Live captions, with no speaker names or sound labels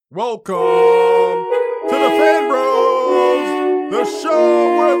Welcome to the Fan Bros, the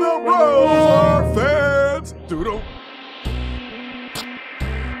show where the bros are fans. Doodle.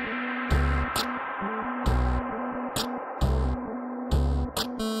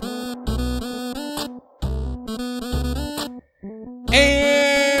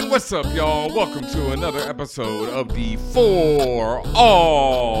 And what's up, y'all? Welcome to another episode of the For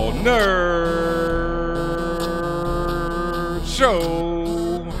All Nerd Show.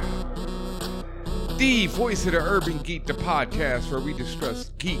 The voice of the urban geek, the podcast where we discuss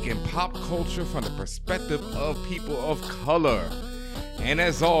geek and pop culture from the perspective of people of color. And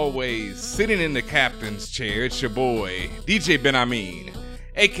as always, sitting in the captain's chair, it's your boy, DJ Benhameen,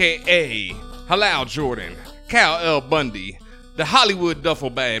 a.k.a. Halal Jordan, Cal L. Bundy, the Hollywood duffel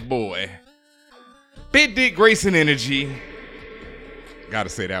bad boy, Big Dick Grayson Energy. Gotta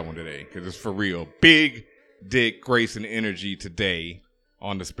say that one today, because it's for real. Big Dick Grayson Energy today.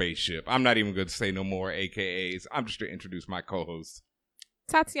 On the spaceship. I'm not even going to say no more AKAs. I'm just going to introduce my co-host.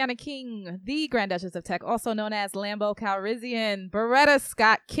 Tatiana King, the Grand Duchess of Tech, also known as Lambo Calrissian, Beretta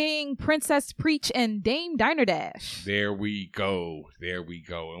Scott King, Princess Preach, and Dame Diner Dash. There we go. There we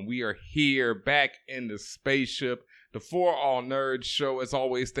go. And we are here back in the spaceship. The For All Nerds Show. As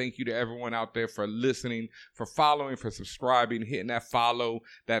always, thank you to everyone out there for listening, for following, for subscribing, hitting that follow,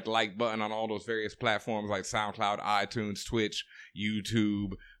 that like button on all those various platforms like SoundCloud, iTunes, Twitch,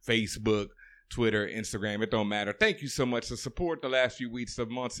 YouTube, Facebook, Twitter, Instagram. It don't matter. Thank you so much. The support the last few weeks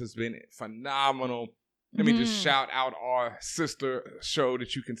of months has been phenomenal. Let me just shout out our sister show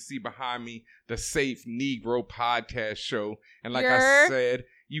that you can see behind me, the Safe Negro Podcast Show. And like I said,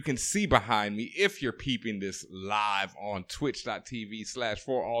 you can see behind me if you're peeping this live on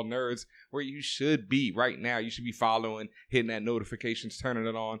twitch.tv/forallnerds, where you should be right now. You should be following, hitting that notifications, turning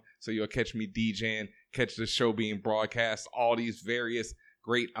it on, so you'll catch me DJing, catch the show being broadcast, all these various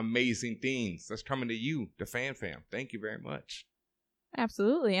great, amazing things that's coming to you, the fan fam. Thank you very much.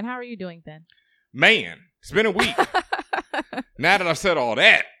 Absolutely. And how are you doing, Ben? Man, it's been a week. Now that I've said all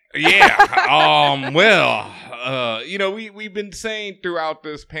that, yeah. We've been saying throughout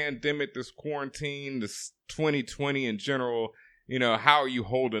this pandemic, this quarantine, this 2020 in general, how are you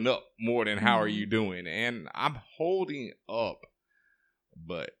holding up more than how are you doing? And I'm holding up,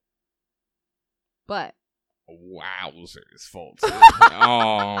 but wowzers, folks.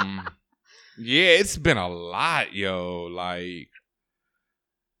 It's been a lot, yo. Like,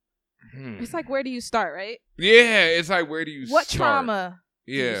 it's like, where do you start, right? Yeah, it's like, where do you start? What trauma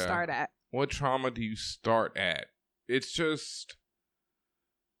do you start at? What trauma do you start at? It's just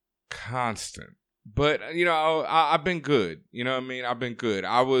constant. But, I've been good. You know what I mean? I've been good.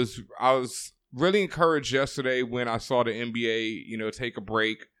 I was really encouraged yesterday when I saw the NBA, take a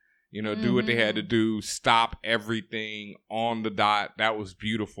break, do what they had to do, stop everything on the dot. That was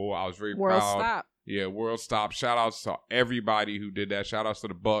beautiful. I was very proud. World stop. Yeah, world stop. Shout outs to everybody who did that. Shout outs to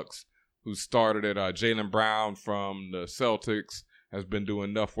the Bucks who started it. Jaylen Brown from the Celtics has been doing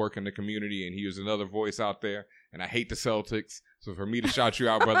enough work in the community, and he was another voice out there. And I hate the Celtics, so for me to shout you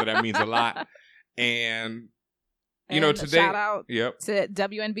out, brother, that means a lot. And today, shout out to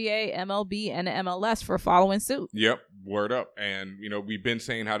WNBA, MLB, and MLS for following suit. Yep, word up. And we've been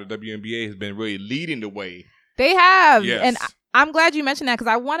saying how the WNBA has been really leading the way. They have, yes. And I'm glad you mentioned that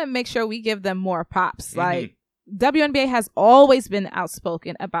because I want to make sure we give them more props. Like, WNBA has always been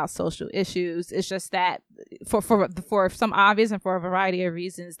outspoken about social issues. It's just that for some obvious and for a variety of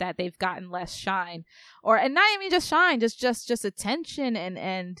reasons that they've gotten less shine, and not even just shine, just attention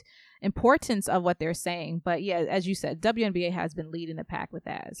and importance of what they're saying. But yeah, as you said, WNBA has been leading the pack with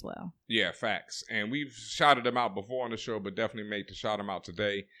that as well. Yeah, facts. And we've shouted them out before on the show, but definitely made to shout them out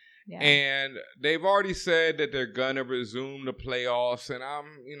today. Yeah. And they've already said that they're going to resume the playoffs. And I'm,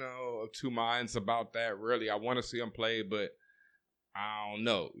 of two minds about that, really. I want to see them play, but I don't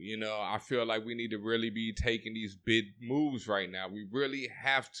know. I feel like we need to really be taking these big moves right now. We really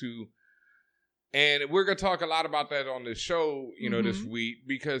have to. And we're going to talk a lot about that on this show, this week,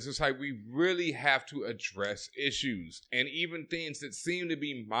 because it's like we really have to address issues. And even things that seem to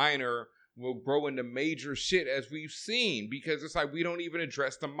be minor will grow into major shit, as we've seen, because it's like we don't even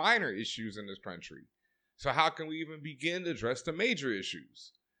address the minor issues in this country. So how can we even begin to address the major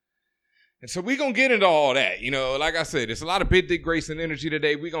issues? And so we're going to get into all that. Like I said, it's a lot of Big Dick Grayson energy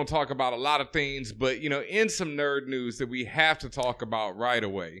today. We're going to talk about a lot of things, but, in some nerd news that we have to talk about right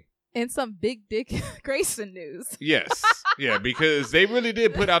away. In some Big Dick Grayson news. Yes. Yeah, because they really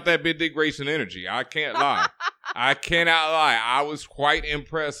did put out that Big Dick Grayson energy. I can't lie. I cannot lie. I was quite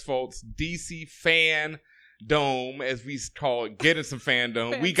impressed, folks. DC Fandome, as we call it, getting some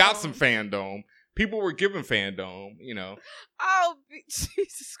fandom. We got some fandom. People were giving Fandome, Oh,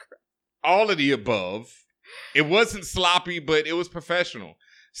 Jesus Christ. all of the above. It wasn't sloppy, but it was professional.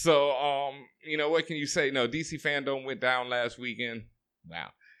 So, what can you say? No, DC Fandome went down last weekend. Wow.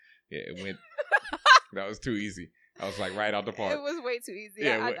 Yeah, it went. That was too easy. I was like right out the park. It was way too easy.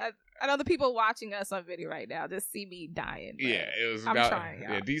 Yeah, I know the people watching us on video right now just see me dying. Yeah, it was. I'm trying,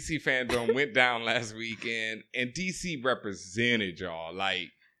 y'all. Yeah, DC Fandome went down last weekend, and DC represented y'all. Like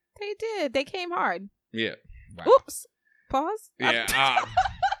they did. They came hard. Yeah. Wow. Oops. Pause. Yeah.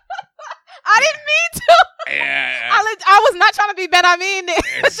 I didn't mean to. Yeah. I was not trying to be Benhameen.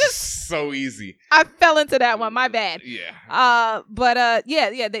 It's just so easy. I fell into that one. My bad. Yeah. But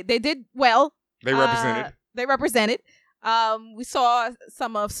they did well. They represented. They represented. We saw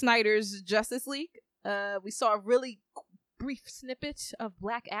some of Snyder's Justice League. We saw a really brief snippet of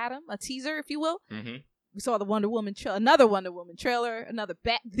Black Adam, a teaser, if you will. Mm-hmm. We saw the Wonder Woman another Wonder Woman trailer, another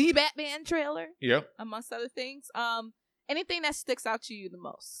the Batman trailer. Yep. Amongst other things. Anything that sticks out to you the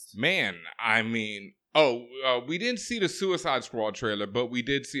most? Man, I mean, we didn't see the Suicide Squad trailer, but we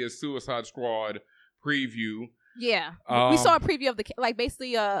did see a Suicide Squad preview. Yeah, we saw a preview of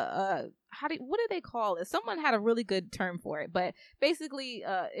basically what do they call it? Someone had a really good term for it, but basically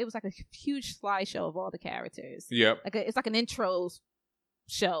it was like a huge slideshow of all the characters. Yep. It's like an intro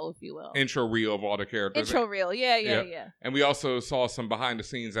show, if you will. Intro reel of all the characters. Intro reel, yeah. And we also saw some behind the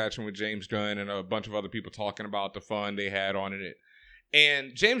scenes action with James Gunn and a bunch of other people talking about the fun they had on it.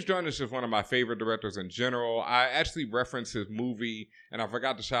 And James Gunn is just one of my favorite directors in general. I actually referenced his movie, and I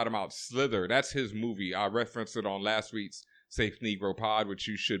forgot to shout him out, Slither. That's his movie. I referenced it on last week's Safe Negro Pod, which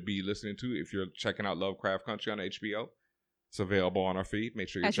you should be listening to if you're checking out Lovecraft Country on HBO. It's available on our feed. Make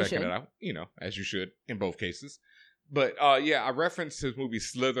sure you're checking it out. As you should in both cases. But I referenced his movie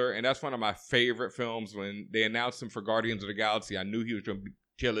Slither, and that's one of my favorite films. When they announced him for Guardians of the Galaxy, I knew he was going to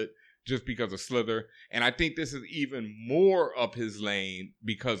kill it just because of Slither. And I think this is even more up his lane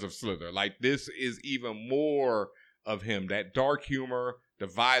because of Slither. Like, this is even more of him. That dark humor, the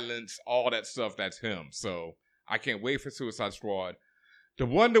violence, all that stuff, that's him. So I can't wait for Suicide Squad. The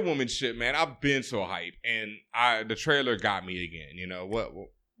Wonder Woman shit, man, I've been so hyped. And the trailer got me again.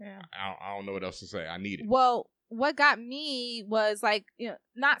 Yeah. I don't know what else to say. I need it. Well, what got me was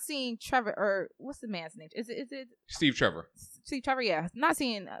not seeing Trevor, or what's the man's name? Is it Steve Trevor? Steve Trevor, yeah. Not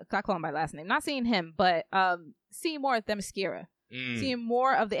seeing, I call him by last name. Not seeing him, but seeing more of Themyscira. Seeing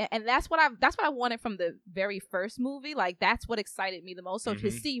more of and that's what I wanted from the very first movie. Like, that's what excited me the most. So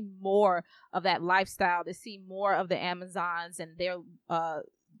to see more of that lifestyle, to see more of the Amazons and their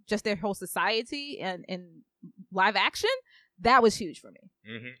just their whole society and live action, that was huge for me.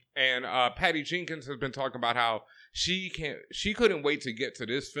 Mm-hmm. And Patty Jenkins has been talking about how she couldn't wait to get to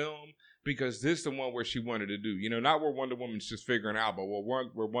this film because this is the one where she wanted to do. Not where Wonder Woman's just figuring out, but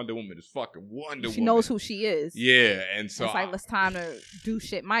where Wonder Woman is fucking Wonder Woman. She knows who she is. Yeah, and so it's like, it's time to do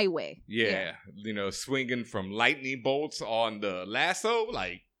shit my way. Yeah, swinging from lightning bolts on the lasso,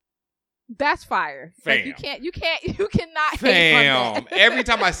 like. That's fire. Fam. Like, you cannot Fam. hate on that. Every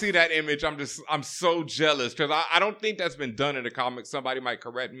time I see that image, I'm so jealous because I don't think that's been done in the comics. Somebody might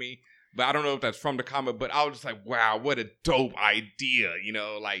correct me, but I don't know if that's from the comic. But I was just like, wow, what a dope idea.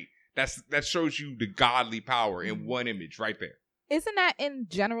 Like that shows you the godly power in one image right there. Isn't that in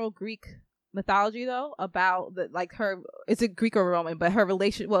general Greek mythology though? About her, is it Greek or Roman? But her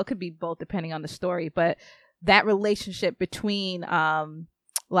relation, well, it could be both depending on the story. But that relationship between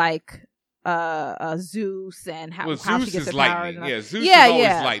Zeus and how Zeus she gets is her lightning. powers. Yeah, Zeus is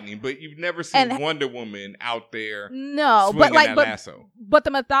always lightning, but you've never seen Wonder Woman out there. No, but lasso. But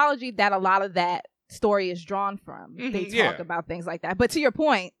the mythology that a lot of that story is drawn from, they talk about things like that. But to your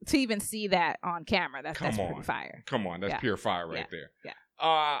point, to even see that on camera, that's pretty fire. Come on, that's pure fire right there. Yeah.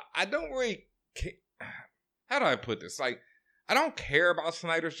 I don't really. How do I put this? Like, I don't care about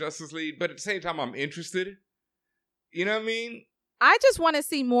Snyder's Justice League, but at the same time, I'm interested. You know what I mean? I just want to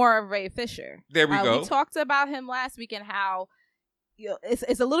see more of Ray Fisher. There we go. We talked about him last week and how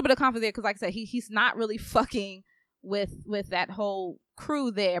it's a little bit of conflict there because, like I said, he's not really fucking with that whole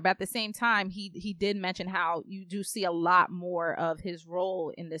crew there. But at the same time, he did mention how you do see a lot more of his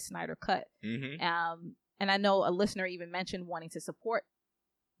role in this Snyder Cut. Mm-hmm. And I know a listener even mentioned wanting to support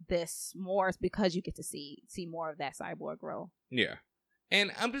this more because you get to see more of that cyborg role. Yeah. And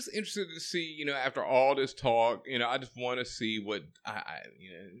I'm just interested to see, after all this talk, I just want to see what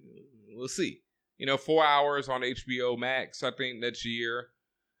we'll see. 4 hours on HBO Max, I think, next year.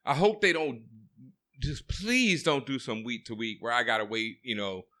 I hope they don't, just please don't do some week to week where I got to wait,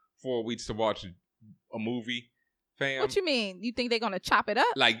 4 weeks to watch a movie, fam. What you mean? You think they're going to chop it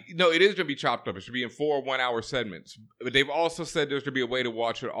up? No, it is going to be chopped up. It should be in 4 1-hour segments. But they've also said there's going to be a way to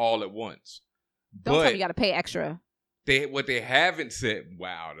watch it all at once. Don't tell me you got to pay extra. What they haven't said,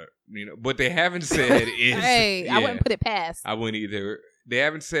 what they haven't said is, hey, I wouldn't put it past. I wouldn't either. They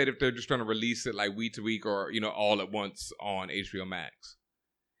haven't said if they're just going to release it like week to week or, all at once on HBO Max.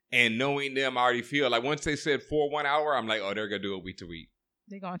 And knowing them, I already feel like once they said for 1 hour, I'm like, oh, they're going to do it week to week.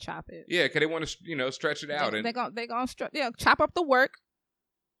 They're going to chop it. Yeah, because they want to, stretch it out. They're going to chop up the work.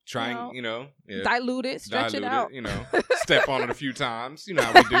 Trying, dilute it, stretch it out. Step on it a few times. You know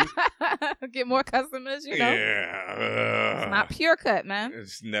how we do. Get more customers, Yeah. It's not pure cut, man.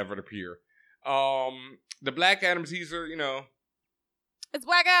 It's never the pure. The Black Adam teaser, It's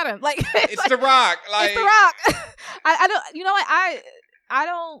Black Adam. Like it's like, The Rock. Like it's The Rock. I don't. You know what? I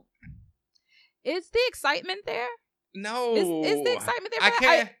don't. Is the excitement there? No. Is the excitement there? I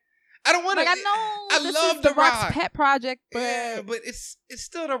can't. I don't want to. Like, I know. I this love is The Rock's Rock. pet project, but yeah, but it's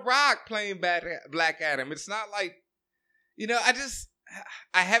still The Rock playing Black Adam. It's not like,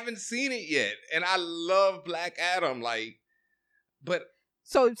 I haven't seen it yet, and I love Black Adam. Like, but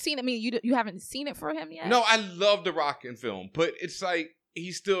so seen it. I mean, you haven't seen it for him yet. No, I love The Rock in film, but it's like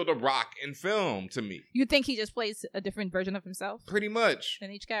he's still The Rock in film to me. You think he just plays a different version of himself? Pretty much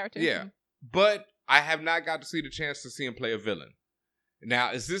in each character. Yeah, but I have not got to see the chance to see him play a villain.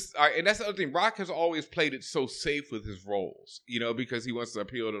 Now, is this... and that's the other thing. Rock has always played it so safe with his roles, because he wants to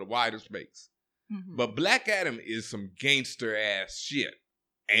appeal to the widest base. Mm-hmm. But Black Adam is some gangster-ass shit.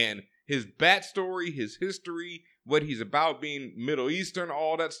 And his backstory, his history, what he's about being Middle Eastern,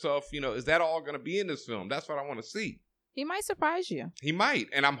 all that stuff, is that all going to be in this film? That's what I want to see. He might surprise you. He might.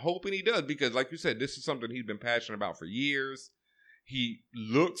 And I'm hoping he does because, like you said, this is something he's been passionate about for years. He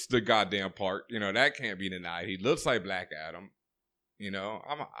looks the goddamn part. That can't be denied. He looks like Black Adam.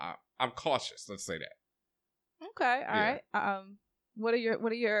 I'm cautious. Let's say that. Okay, all right. What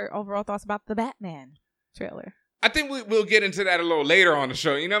are your overall thoughts about the Batman trailer? I think we'll get into that a little later on the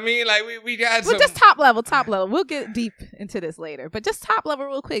show. You know what I mean? Like we got some... just top level. We'll get deep into this later, but just top level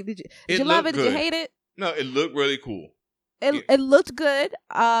real quick. Did you love it? Good. Did you hate it? No, it looked really cool. It looked good.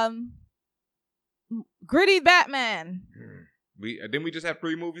 Gritty Batman. Didn't we just have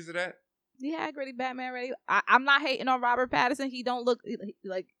 3 movies of that? Yeah, gritty Batman ready. I'm not hating on Robert Pattinson. He don't look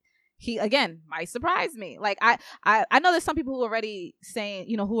like he again might surprise me. Like I know there's some people who already saying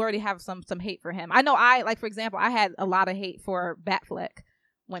who already have some hate for him. I know for example I had a lot of hate for Batfleck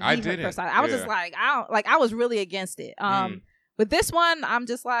when he first started. I was just like I was really against it. With this one I'm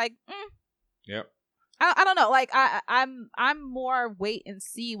just like Yep. I don't know. Like I'm more wait and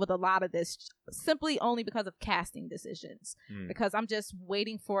see with a lot of this, simply only because of casting decisions. Because I'm just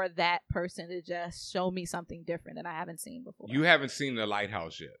waiting for that person to just show me something different that I haven't seen before. You haven't seen The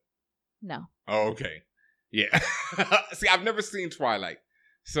Lighthouse yet? No. Oh, okay. Yeah. See, I've never seen Twilight,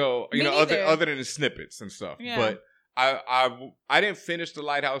 so other than the snippets and stuff. Yeah. But I didn't finish The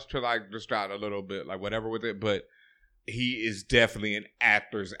Lighthouse till I just got a little bit like whatever with it. But he is definitely an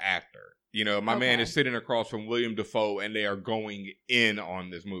actor's actor. My man is sitting across from William Dafoe, and they are going in on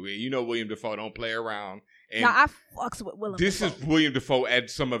this movie. William Dafoe don't play around. And now, I fucks with William Dafoe. This is William Dafoe at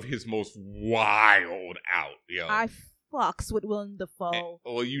some of his most wild out, yo. I fucks with William Dafoe.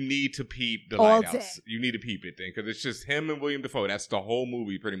 Well, you need to peep The Lighthouse. You need to peep it then, because it's just him and William Dafoe. That's the whole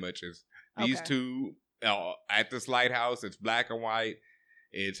movie, pretty much. Is these two at this lighthouse. It's black and white.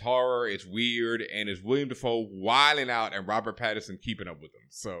 It's horror. It's weird, and it's William Dafoe wilding out and Robert Pattinson keeping up with him.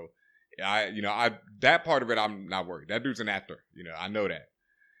 So. That part of it, I'm not worried. That dude's an actor. I know that.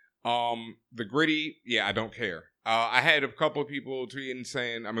 The gritty, I don't care. I had a couple of people tweeting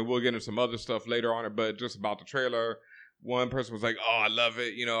saying, we'll get into some other stuff later on it, but just about the trailer, one person was like, oh, I love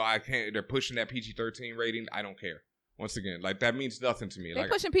it. I can't, they're pushing that PG-13 rating. I don't care. Once again, like that means nothing to me. They're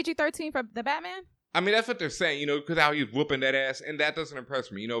pushing PG-13 for the Batman? That's what they're saying, because how he's whooping that ass, and that doesn't impress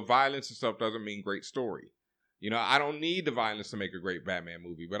me. Violence and stuff doesn't mean great story. I don't need the violence to make a great Batman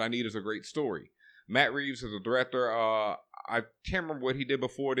movie, but I need is a great story. Matt Reeves is a director. I can't remember what he did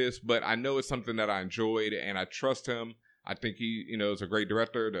before this, but I know it's something that I enjoyed, and I trust him. I think he, is a great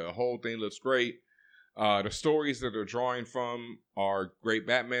director. The whole thing looks great. The stories that they're drawing from are great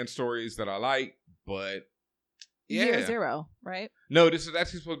Batman stories that I like, but yeah. Year 0, right? No, this is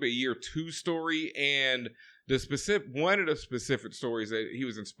actually supposed to be a year 2 story, and one of the specific stories that he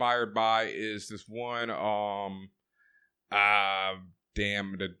was inspired by is this one. I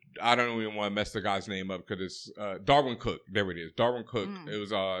don't even want to mess the guy's name up because it's Darwin Cook. There it is, Darwin Cook. It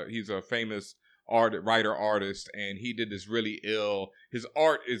was he's a famous writer artist, and he did this really ill. His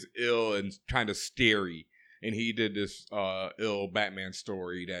art is ill and kind of scary, and he did this ill Batman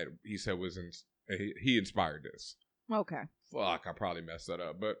story that he said was he inspired this. Okay. Fuck, I probably messed that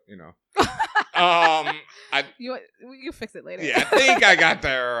up, but you know. You fix it later. Yeah, I think I got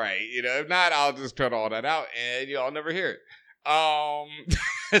that right. You know, if not, I'll just cut all that out and y'all never hear it.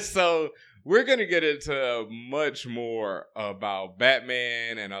 So we're gonna get into much more about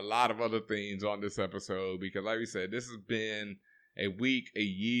Batman and a lot of other things on this episode because, like we said, this has been a week, a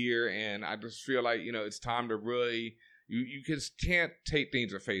year, and I just feel like, you know, it's time to really you just can't take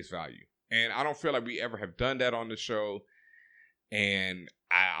things at face value, and I don't feel like we ever have done that on the show. And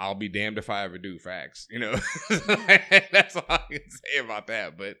I'll be damned if I ever do. Facts, you know. That's all I can say about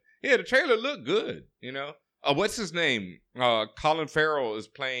that. But yeah, the trailer looked good. You know, what's his name? Colin Farrell is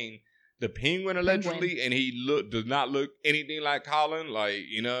playing the Penguin allegedly, and he does not look anything like Colin. Like,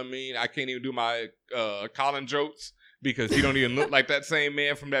 you know what I mean? I can't even do my Colin jokes because he don't even look like that same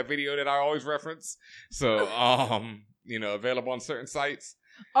man from that video that I always reference. So, you know, available on certain sites.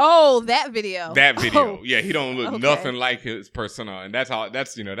 Oh, that video. Oh. Yeah, he don't look nothing like his persona, and that's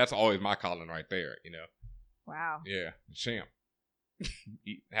always my Colin right there, you know. Wow. Yeah, champ.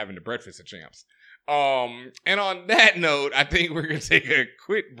 Having the breakfast of champs. And on that note, I think we're gonna take a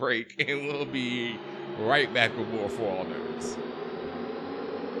quick break and we'll be right back with more For All Nerds.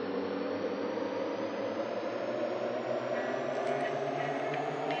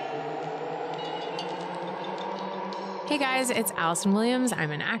 Hey guys, it's Allison Williams.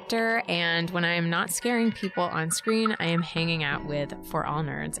 I'm an actor, and when I am not scaring people on screen, I am hanging out with For All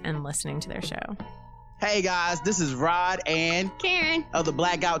Nerds and listening to their show. Hey guys, this is Rod and Karen of the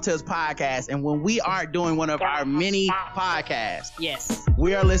Blackout Tales podcast, and when we aren't doing one of our many podcasts, yes,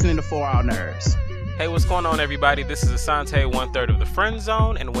 we are listening to For All Nerds. Hey, what's going on, everybody? This is Asante, 1/3 of the Friend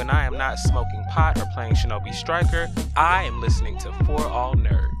Zone, and when I am not smoking pot or playing Shinobi Striker, I am listening to For All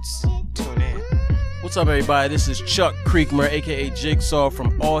Nerds. Tune in. What's up, everybody? This is Chuck Creekmer, a.k.a. Jigsaw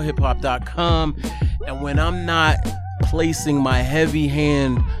from allhiphop.com. And when I'm not placing my heavy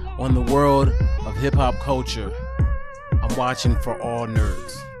hand on the world of hip-hop culture, I'm watching For All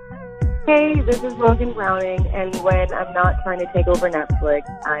Nerds. Hey, this is Logan Browning, and when I'm not trying to take over Netflix,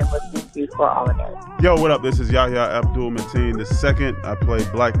 I'm listening to For All Nerds. Yo, what up? This is Yahya Abdul-Mateen II. I play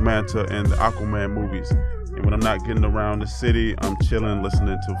Black Manta in the Aquaman movies. And when I'm not getting around the city, I'm chilling,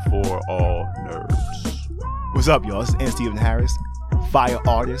 listening to For All Nerds. What's up, y'all? This is N. Stephen Harris, fire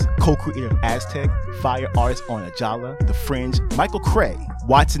artist, co-creator of Aztec, fire artist on Ajala, The Fringe, Michael Cray,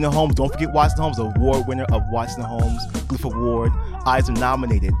 Watson and Holmes. Don't forget Watson and Holmes, award winner of Watson and Holmes, Glyph Award. Eisner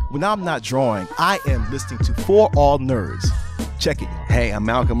nominated. When I'm not drawing, I am listening to For All Nerds. Check it, y'all. Hey, I'm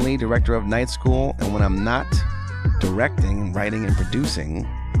Malcolm Lee, director of Night School, and when I'm not directing, writing, and producing,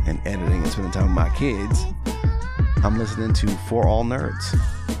 and editing and spending time with my kids, I'm listening to For All Nerds.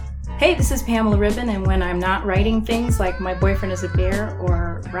 Hey, this is Pamela Ribbon, and when I'm not writing things like My Boyfriend is a Bear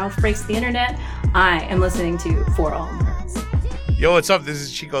or Ralph Breaks the Internet, I am listening to For All Nerds. Yo, what's up? This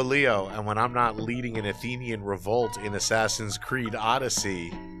is Chico Leo, and when I'm not leading an Athenian revolt in Assassin's Creed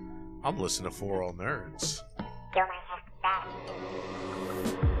Odyssey, I'm listening to For All Nerds.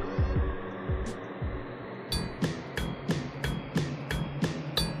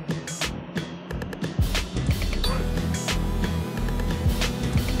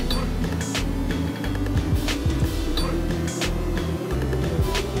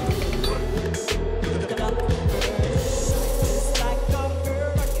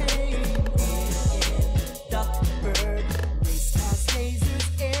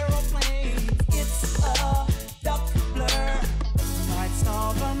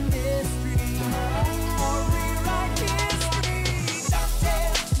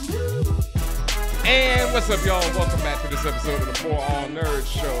 And what's up, y'all? Welcome back to this episode of the For All Nerds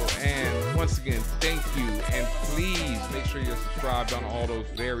Show. And once again, thank you. And please make sure you're subscribed on all those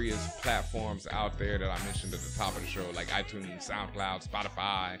various platforms out there that I mentioned at the top of the show, like iTunes, SoundCloud,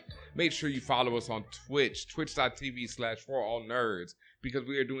 Spotify. Make sure you follow us on Twitch, twitch.tv/forallnerds, because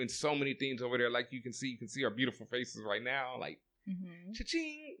we are doing so many things over there. Like you can see our beautiful faces right now, like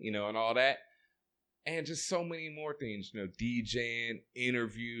cha-ching, you know, and all that. And just so many more things, you know, DJing,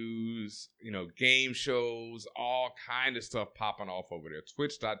 interviews, you know, game shows, all kind of stuff popping off over there.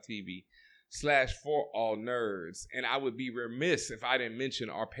 Twitch.tv/forallnerds. And I would be remiss if I didn't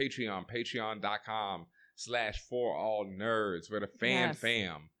mention our Patreon, patreon.com/forallnerds. We're the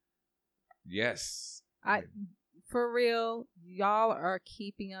fam. Yes. For real, y'all are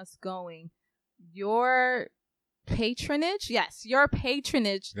keeping us going. Your patronage, your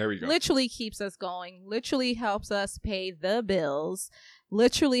patronage there we go. Literally keeps us going, literally helps us pay the bills,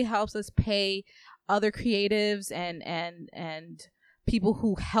 literally helps us pay other creatives and people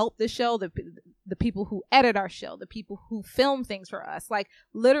who help the show, the people who edit our show, the people who film things for us. Like,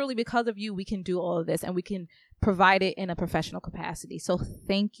 literally because of you, we can do all of this and we can provide it in a professional capacity. So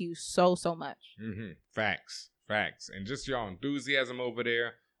thank you so much. Mm-hmm. Facts. And just your enthusiasm over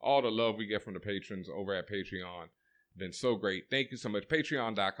there, all the love we get from the patrons over at Patreon, been so great. Thank you so much.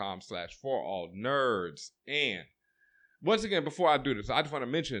 Patreon.com/forallnerds. And once again, before I do this, I just want to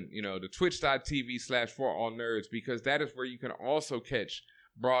mention, the twitch.tv/forallnerds, because that is where you can also catch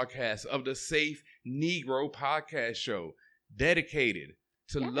broadcasts of the Safe Negro podcast show dedicated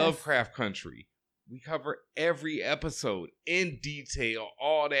to Lovecraft Country. We cover every episode in detail,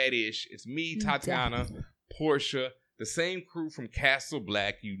 all that ish. It's me, Tatiana, Portia, the same crew from Castle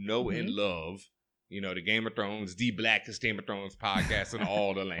Black and love. The Game of Thrones, the blackest Game of Thrones podcast in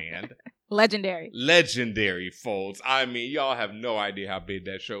all the land. Legendary, folks. I mean, y'all have no idea how big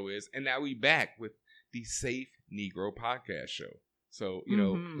that show is. And now we back with the Safe Negro podcast show. So,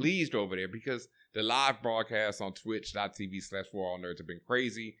 please go over there, because the live broadcasts on twitch.tv/forallnerds have been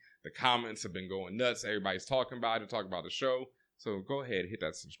crazy. The comments have been going nuts. Everybody's talking about the show. So go ahead, hit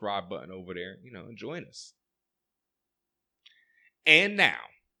that subscribe button over there, and join us. And now,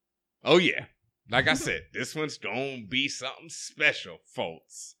 like I said, this one's gonna be something special,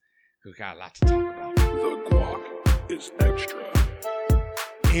 folks. We got a lot to talk about. The guac is extra.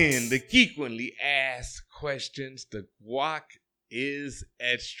 In the frequently asked questions, the guac is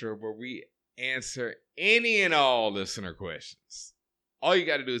extra, where we answer any and all listener questions. All you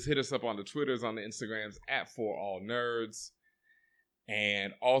got to do is hit us up on the Twitters, on the Instagrams @forallnerds.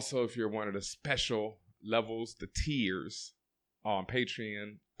 And also, if you're one of the special levels, the tiers on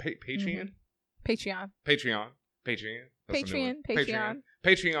Patreon. Patreon.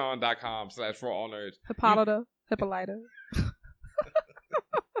 Patreon.com/forallnerds. Hippolyta.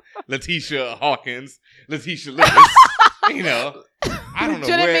 Letitia Hawkins. Letitia Lewis. I don't know.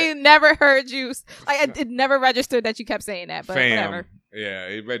 Legitimately never heard you. It never registered that you kept saying that, but whatever. Yeah,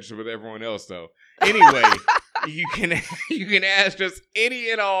 it registered with everyone else though. Anyway, you can ask us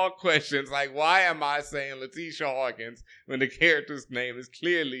any and all questions, like, why am I saying Letitia Hawkins when the character's name is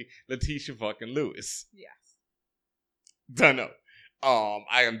clearly Letitia fucking Lewis? Yes. Don't know.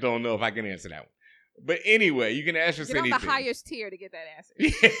 I don't know if I can answer that one. But anyway, you can ask us anything. Get on the highest tier to get that answer.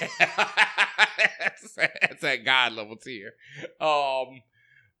 Yeah. That's that God level tier.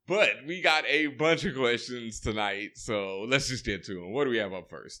 But we got a bunch of questions tonight, so let's just get to them. What do we have up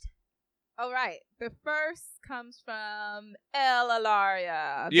first? All right. The first comes from El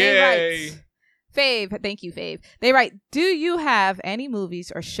Alaria. Yay! Fave. Thank you, Fave. They write, do you have any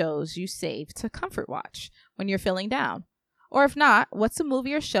movies or shows you save to comfort watch when you're feeling down? Or if not, what's a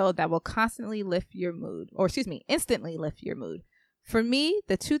movie or show that will instantly lift your mood? For me,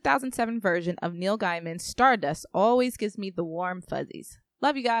 the 2007 version of Neil Gaiman's Stardust always gives me the warm fuzzies.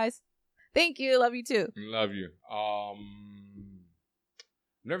 Love you guys. Thank you. Love you too. Love you.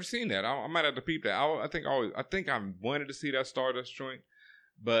 Never seen that. I might have to peep that. I think I wanted to see that Stardust joint.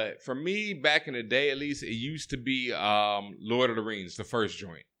 But for me, back in the day, at least, it used to be Lord of the Rings, the first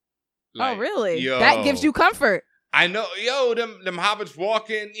joint. Oh, really? That gives you comfort. I know, them hobbits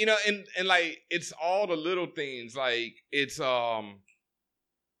walking, and like, it's all the little things. Like, it's I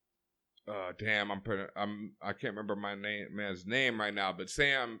can't remember man's name right now, but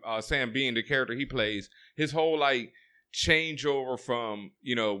Sam Bean, the character he plays, his whole like changeover from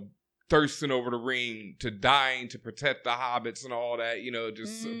thirsting over the ring to dying to protect the hobbits and all that,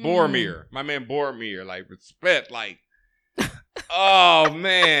 just Boromir, my man Boromir, like, respect, like. Oh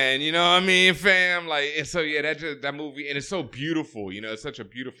man, you know what I mean, fam? Like, and so that movie, and it's so beautiful, it's such a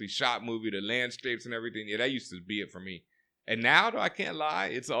beautifully shot movie, the landscapes and everything. Yeah, that used to be it for me. And now, though, I can't lie,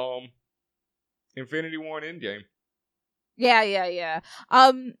 it's Infinity War and Endgame. Yeah.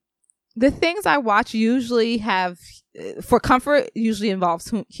 The things I watch usually have for comfort usually involves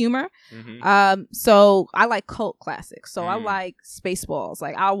humor. Mm-hmm. So I like cult classics. So I like Spaceballs.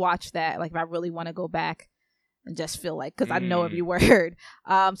 Like, I'll watch that. Like, if I really want to go back and just feel like, because I know every word.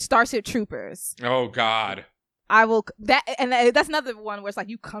 Starship Troopers. Oh God. I will that's another one where it's like,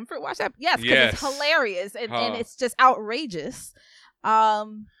 you comfort watch that. Yes, because it's hilarious and it's just outrageous. What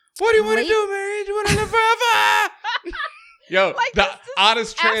do you want to do, Mary? Do you want to live forever? Yo, like, the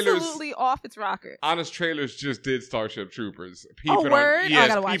Honest Trailers, absolutely off its rocker. Honest Trailers just did Starship Troopers. Word? Peep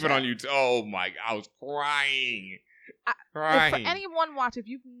it on YouTube. Oh my, I was crying. For anyone watch, if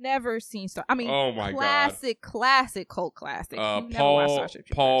you've never seen oh my classic cult classic. Paul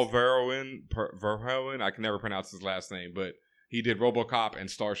Verhoeven, I can never pronounce his last name, but he did RoboCop and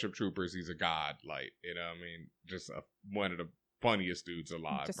Starship Troopers. He's a god, like, what I mean, just one of the funniest dudes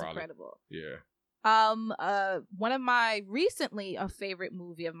alive. Just probably. Incredible. Yeah. One of my recently a favorite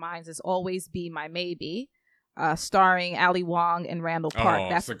movie of mine is Always Be My Maybe, starring Ali Wong and Randall Park.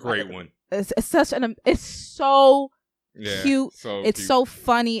 That's a great one. It's such it's so cute. So it's cute. so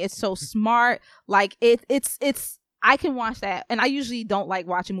funny. It's so smart. Like it's I can watch that, and I usually don't like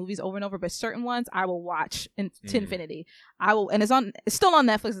watching movies over and over, but certain ones I will watch to infinity. I will, and it's still on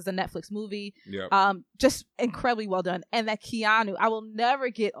Netflix. It's a Netflix movie. Yep. Just incredibly well done. And that Keanu, I will never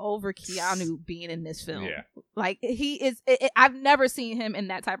get over Keanu being in this film. Yeah. Like he is. I've never seen him in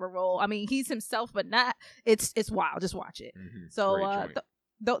that type of role. I mean, he's himself, but not. It's wild. Just watch it. Mm-hmm. So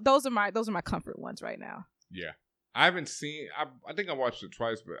those are my comfort ones right now. Yeah. I haven't seen. I think I watched it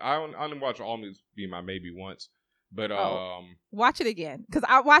twice, but I only watched Always Be My Maybe once. But watch it again, because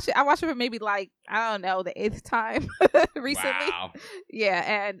I watched it for maybe like, I don't know, the 8th time recently. Wow.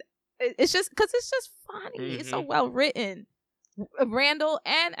 Yeah, and it's just because it's just funny. Mm-hmm. It's so well written. Randall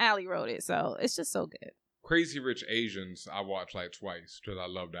and Ali wrote it, so it's just so good. Crazy Rich Asians I watched like twice because I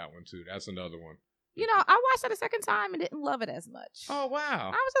love that one too. That's another one. You know, I watched it a second time and didn't love it as much. Oh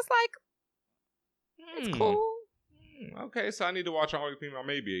wow! I was just like, it's cool. Okay, so I need to watch Always Be My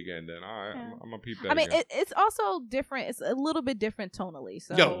Maybe again then. All right, I'm gonna peep that. I mean, again. it's also different. It's a little bit different tonally.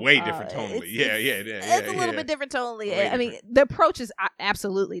 So way different tonally. It's a little bit different tonally. Way I mean, the approach is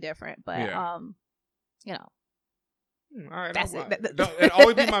absolutely different, but you know. All right, that's it. And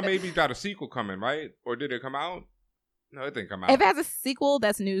Always Be My Maybe got a sequel coming, right? Or did it come out? No, it didn't come out. If it has a sequel,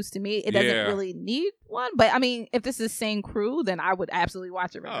 that's news to me. It doesn't really need one. But I mean, if this is the same crew, then I would absolutely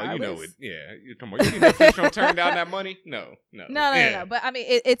watch it regardless. Oh, you know it. Yeah, you come on. You think Netflix don't turn down that money? No. No. But I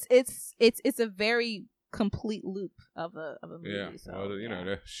mean, it's a very complete loop of a movie. Yeah. So, well, you know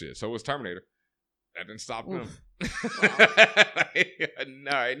that shit. So was Terminator. That didn't stop them.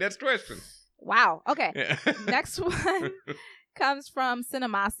 All right, next question. Wow. Okay. Yeah. Next one comes from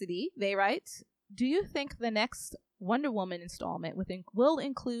Cinemosity. They write, do you think the next Wonder Woman installment will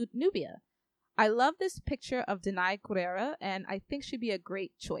include Nubia? I love this picture of Danai Gurira, and I think she'd be a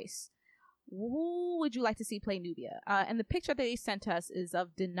great choice. Who would you like to see play Nubia? And the picture that they sent us is of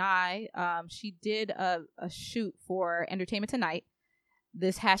Danai. She did a shoot for Entertainment Tonight.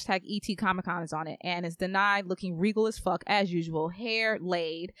 This hashtag ET Comic Con is on it, and it's Danai looking regal as fuck as usual, hair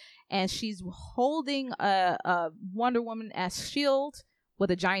laid, and she's holding a Wonder Woman as shield with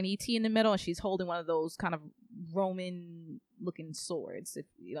a giant ET in the middle, and she's holding one of those kind of Roman looking swords, if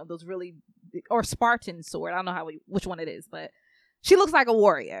you know, those really, or Spartan sword. I don't know which one it is, but she looks like a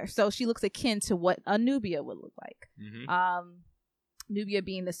warrior, so she looks akin to what a Nubia would look like. Mm-hmm. Nubia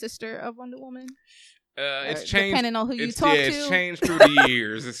being the sister of Wonder Woman. It's changed depending on who you talk to. It's changed through the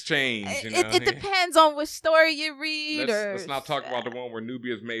years. It's changed. You know? It depends on which story you read. Let's not talk about the one where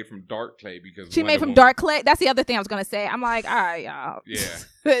Nubia is made from dark clay, because she made from dark clay. That's the other thing I was gonna say. I'm like, all right, y'all. Yeah.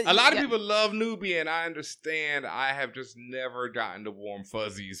 A lot of people love Nubia, and I understand. I have just never gotten the warm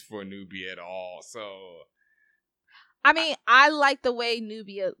fuzzies for Nubia at all. So, I mean, I like the way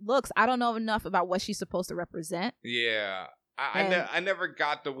Nubia looks. I don't know enough about what she's supposed to represent. Yeah. I never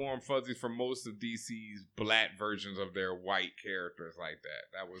got the warm fuzzies for most of DC's black versions of their white characters like that.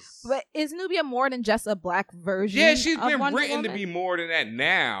 But is Nubia more than just a black version? Yeah, she's been Wonder written Woman? to be more than that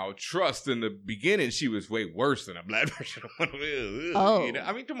now. Trust, in the beginning, she was way worse than a black version of Wonder Woman. Oh. You know?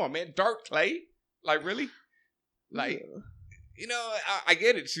 I mean, come on, man. Dark clay? Like, really? Like, you know, I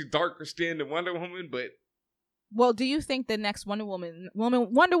get it. She's darker skinned than Wonder Woman, but... Well, do you think the next Wonder Woman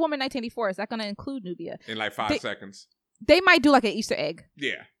 1984, is that going to include Nubia? In like 5 seconds. They might do like an Easter egg.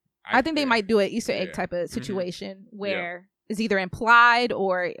 Yeah. I think they might do an Easter egg type of situation where it's either implied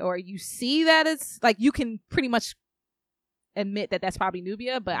or you see that it's like, you can pretty much admit that that's probably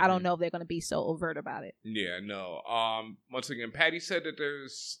Nubia, but I don't know if they're going to be so overt about it. Yeah, no. Once again, Patty said that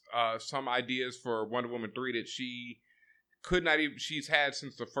there's some ideas for Wonder Woman 3 that she's had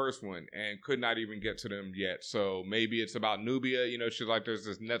since the first one and could not even get to them yet. So maybe it's about Nubia. You know, she's like, there's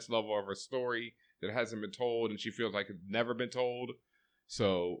this next level of her story that hasn't been told, and she feels like it's never been told.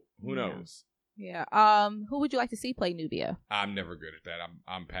 So who knows? Yeah. Who would you like to see play Nubia? I'm never good at that.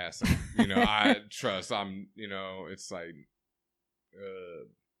 I'm passing. You know, I trust. It's like.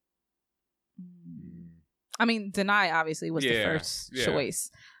 I mean, Danai obviously was the first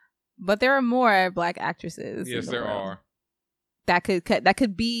choice, but there are more black actresses. Yes, there are. That could do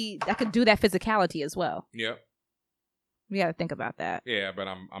that physicality as well. Yep. We got to think about that. Yeah, but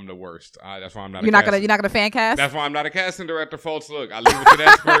I'm the worst. That's why I'm not. You're not gonna fan cast. That's why I'm not a casting director, folks. Look, I leave it to the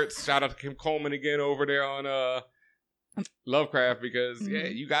experts. Shout out to Kim Coleman again over there on Lovecraft, because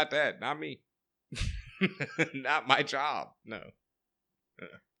you got that, not me, not my job. No.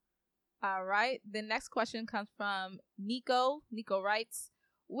 All right. The next question comes from Nico. Nico writes,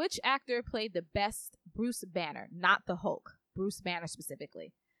 which actor played the best Bruce Banner? Not the Hulk. Bruce Banner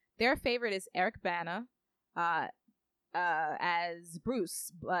specifically. Their favorite is Eric Bana as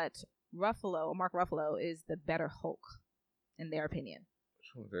Bruce, but Mark Ruffalo is the better Hulk in their opinion.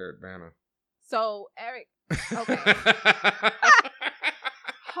 Which one's Eric Bana? So Eric, okay.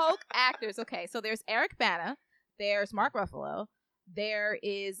 Hulk actors. Okay, so there's Eric Bana, there's Mark Ruffalo, there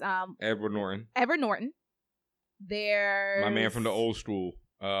is Edward Norton. There's my man from the old school.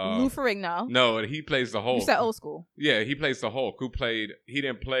 Lou Ferrigno. No, he plays the Hulk. You said old school. Yeah, he plays the Hulk. He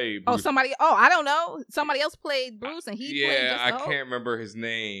didn't play Bruce. I don't know. Somebody else played Bruce and he played just the Hulk? can't remember his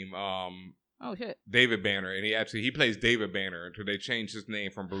name. Oh shit. David Banner, and he plays David Banner until they changed his name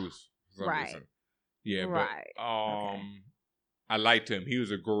from Bruce. For some reason. Yeah, right. But I liked him. He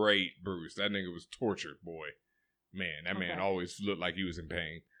was a great Bruce. That nigga was tortured, boy. Man, that man always looked like he was in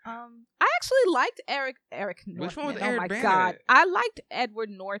pain. I actually liked Eric Norton. Which one was Oh Eric my Bana? God. I liked Edward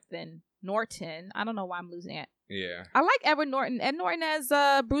Norton. I don't know why I'm losing it. Yeah. I like Edward Norton. Ed Norton as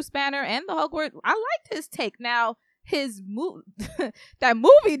Bruce Banner and the Hulk. I liked his take. Now, his that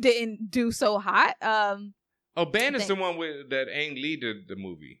movie didn't do so hot. Banner's the one that Ang Lee did the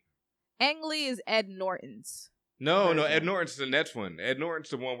movie. Ang Lee is Ed Norton's. No, Ed Norton's the next one. Ed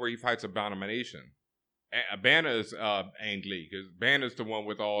Norton's the one where he fights Abomination. Banner's Ang Lee, because Banner's the one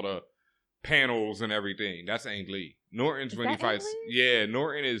with all the panels and everything. That's Ang Lee. Norton's when he fights. Yeah,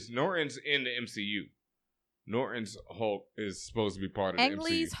 Norton's in the MCU. Norton's Hulk is supposed to be part of the MCU. Ang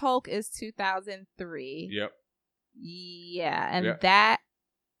Lee's Hulk is 2003. Yep. Yeah, and yep. that.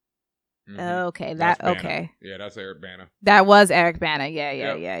 Mm-hmm. Okay, Yeah, that's Eric Bana. That was Eric Bana.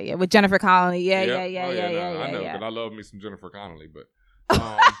 Yeah. With Jennifer Connelly. Yeah. I know, but I love me some Jennifer Connelly, but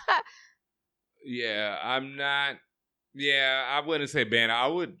yeah, I'm not. Yeah, I wouldn't say Bana. I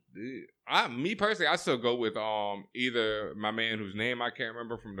would. Me personally, I still go with either my man whose name I can't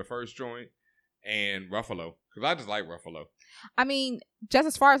remember from the first joint and Ruffalo, because I just like Ruffalo. I mean, just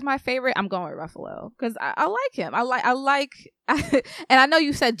as far as my favorite, I'm going with Ruffalo because I like him. I like, and I know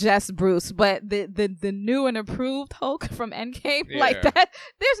you said just Bruce, but the new and improved Hulk from Endgame, like that,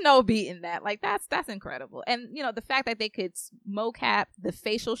 there's no beating that. Like that's incredible. And you know the fact that they could mocap the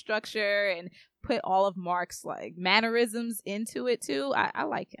facial structure and put all of Mark's like mannerisms into it too. I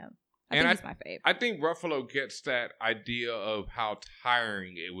like him. I think he's my favorite. I think Ruffalo gets that idea of how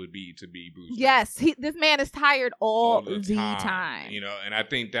tiring it would be to be Bruce. Yes, this man is tired all the time. You know, and I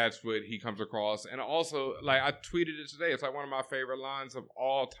think that's what he comes across. And also, like I tweeted it today, it's like one of my favorite lines of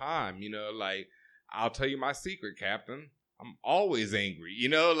all time. You know, like I'll tell you my secret, Captain. I'm always angry. You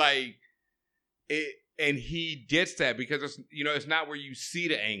know, like it, and he gets that because it's not where you see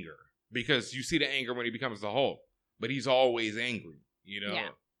the anger, because you see the anger when he becomes the Hulk, but he's always angry. You know.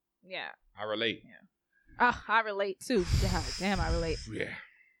 Yeah. I relate. Yeah. I relate too. God damn, I relate. Yeah.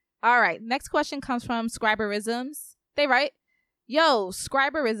 All right. Next question comes from Scriberisms. They write, yo,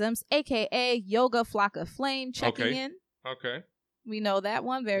 Scriberisms, a.k.a. Yoga Flocka Flame, checking in. Okay. We know that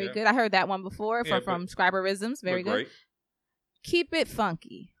one. Very good. I heard that one before from Scriberisms. Very good. Great. Keep it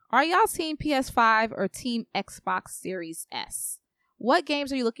funky. Are y'all team PS5 or team Xbox Series S? What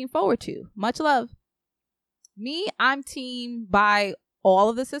games are you looking forward to? Much love. Me, I'm team buy all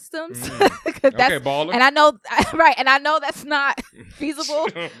of the systems. Okay, baller. And I know, right? And I know that's not feasible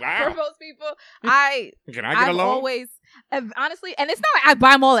for most people. Can I get a loan? Always, honestly, and it's not like I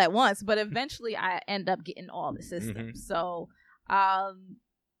buy them all at once, but eventually I end up getting all the systems. Mm-hmm. So,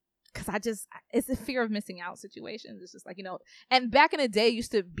 because it's a fear of missing out situations. It's just like, and back in the day, it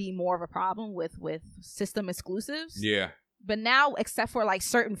used to be more of a problem with system exclusives. Yeah. But now, except for like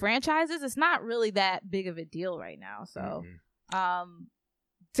certain franchises, it's not really that big of a deal right now. So. Mm-hmm.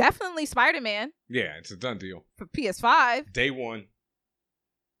 Definitely Spider-Man. Yeah, it's a done deal. For PS5. Day one.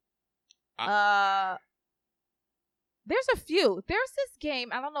 There's a few. There's this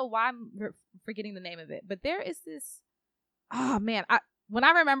game. I don't know why I'm forgetting the name of it, but there is this. Oh, man. When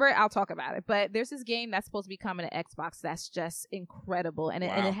I remember it, I'll talk about it. But there's this game that's supposed to be coming to Xbox that's just incredible. And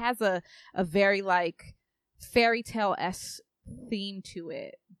it has a very, like, fairy tale-esque theme to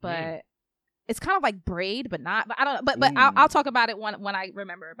it. But... It's kind of like Braid, but not. But I don't. But I'll talk about it when I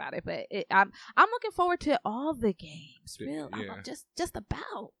remember about it. But I'm looking forward to all the games. Really, yeah. I'm just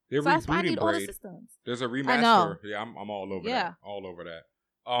about. They're so that's why I need Braid. all the systems. There's a remaster. I know. Yeah, I'm all over that. All over that.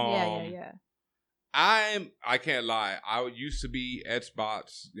 Yeah. I can't lie. I used to be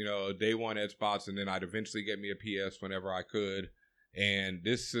Xbox. Day one Xbox, and then I'd eventually get me a PS whenever I could. And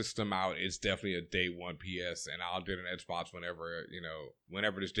this system out is definitely a day one PS, and I'll get an Xbox whenever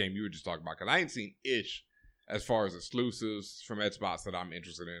this game you were just talking about. Because I ain't seen ish as far as exclusives from Xbox that I'm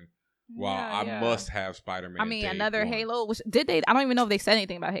interested in. Well, I must have Spider-Man. I mean, Day another 1. Halo. Which, did they? I don't even know if they said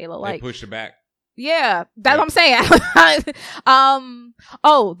anything about Halo. They Like pushed it back. Yeah, that's what I'm saying.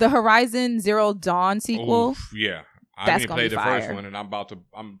 The Horizon Zero Dawn sequel. Oof, yeah. I That's didn't gonna play be the fire. first one, and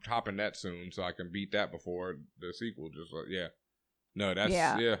I'm topping that soon, so I can beat that before the sequel. Just yeah. No, that's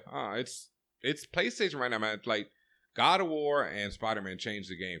yeah. It's PlayStation right now, man. Like God of War and Spider-Man changed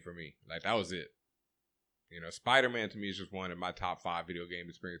the game for me. Like that was it. You know, Spider-Man to me is just one of my top 5 video game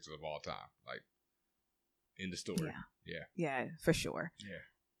experiences of all time. Like in the story. Yeah, for sure.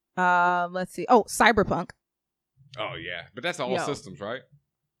 Yeah. Let's see. Oh, Cyberpunk. Oh yeah, but that's all systems, right?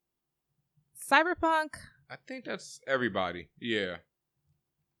 Cyberpunk. I think that's everybody. Yeah.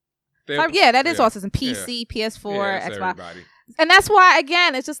 That is all systems. PC, PS4, Xbox. Everybody. And that's why,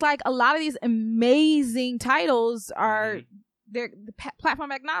 again, it's just like a lot of these amazing titles are they're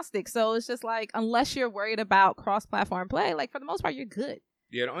platform agnostic. So it's just like unless you're worried about cross-platform play, like for the most part, you're good.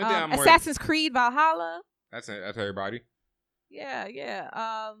 Yeah, the only thing I'm worried Assassin's Creed Valhalla. That's everybody. Yeah.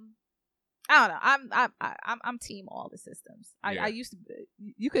 I don't know. I'm team all the systems. I used to.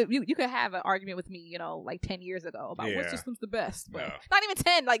 You could have an argument with me, you know, like 10 years ago about what system's the best, but not even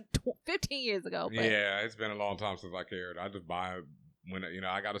 10, like 15 years ago. But. Yeah, it's been a long time since I cared. I just buy when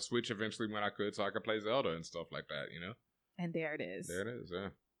I got a Switch eventually when I could, so I could play Zelda and stuff like that, you know. And there it is. Yeah.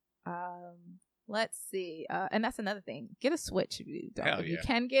 Let's see. And that's another thing. Get a Switch if you don't. If you yeah.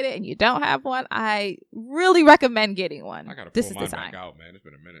 can get it and you don't have one, I really recommend getting one. I gotta this pull is mine the time. back out, man. It's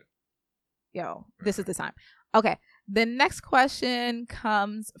been a minute. This is the time. Okay. The next question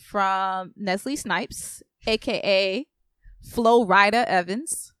comes from Nestle Snipes, aka Flo Rida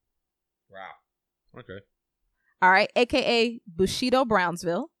Evans. Wow. Okay. All right. AKA Bushido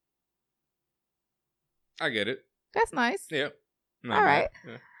Brownsville. I get it. That's nice. Yep. All right.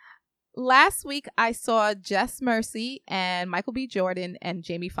 Yeah. Last week, I saw Jess Mercy and Michael B. Jordan and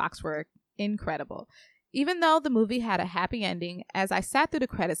Jamie Foxx were incredible. Even though the movie had a happy ending, as I sat through the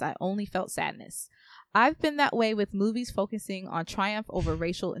credits, I only felt sadness. I've been that way with movies focusing on triumph over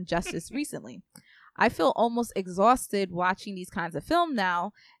racial injustice recently. I feel almost exhausted watching these kinds of film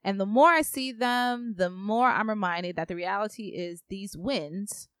now, and the more I see them, the more I'm reminded that the reality is these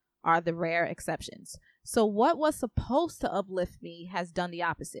wins are the rare exceptions. So what was supposed to uplift me has done the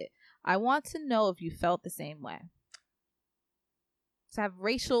opposite. I want to know if you felt the same way. So have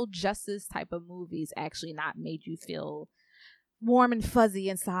racial justice type of movies actually not made you feel warm and fuzzy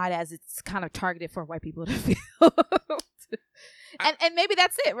inside as it's kind of targeted for white people to feel? and maybe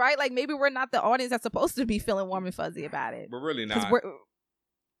that's it, right? Like maybe we're not the audience that's supposed to be feeling warm and fuzzy about it. We're really not.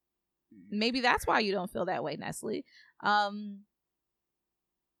 Maybe that's why you don't feel that way, Nestle.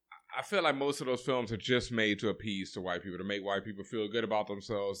 I feel like most of those films are just made to appease to white people, to make white people feel good about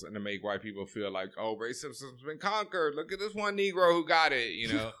themselves and to make white people feel like, oh, racism's been conquered. Look at this one Negro who got it,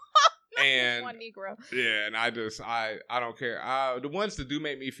 you know? And one Negro. Yeah, and I don't care. The ones that do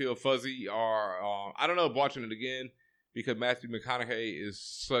make me feel fuzzy are, I don't know if watching it again, because Matthew McConaughey is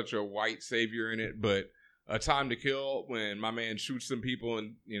such a white savior in it, but A Time to Kill, when my man shoots some people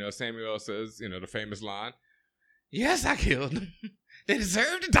and, you know, Samuel says, you know, the famous line, yes, I killed them. They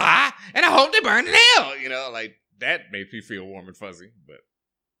deserve to die, and I hope they burn in hell. You know, like that makes me feel warm and fuzzy. But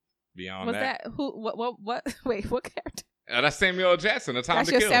beyond was that who? What? Wait, what character? That's Samuel L. Jackson. A Time That's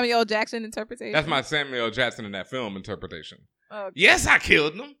to your Kill. Samuel L. Jackson interpretation. That's my Samuel L. Jackson in that film interpretation. Okay. Yes, I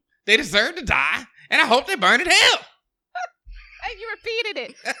killed them. They deserve to die, and I hope they burn in hell. Hey, you repeated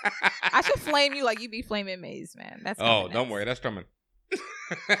it. I should flame you like you be flaming Maze, man. That's don't worry, that's coming.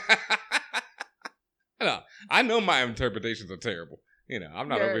 No, I know my interpretations are terrible. You know, I'm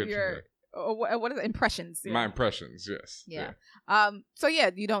not over here. What is it? Impressions? Yeah. My impressions, yes. Yeah. So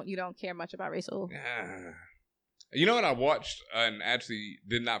yeah, you don't care much about racial. You know what I watched and actually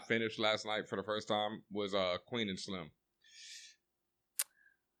did not finish last night for the first time was Queen and Slim.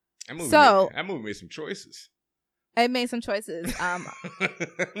 That movie made some choices. It made some choices. I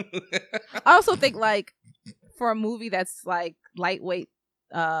also think like for a movie that's like lightweight.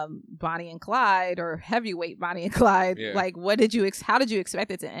 Bonnie and Clyde or heavyweight Bonnie and Clyde. Yeah. Like, how did you expect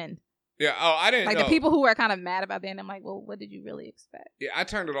it to end? Yeah. Oh, I didn't. Like know. The people who were kind of mad about the end. I'm like, well, what did you really expect? Yeah, I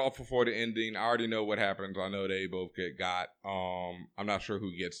turned it off before the ending. I already know what happens. I know they both get got. I'm not sure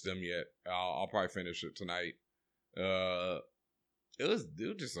who gets them yet. I'll probably finish it tonight. It was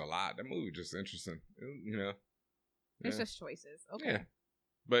just a lot. That movie was just interesting. You know, it's just choices. Okay. Yeah,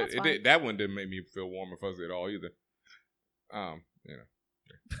 but that one didn't make me feel warm and fuzzy at all either. You know.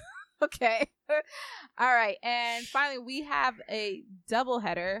 Okay. All right. And finally, we have a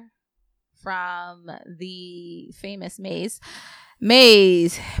doubleheader from the famous Maze.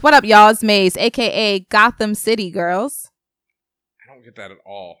 Maze. What up, y'all? It's Maze, a.k.a. Gotham City Girls. I don't get that at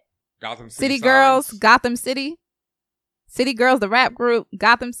all. Gotham City Signs. Girls, Gotham City. City Girls, the rap group.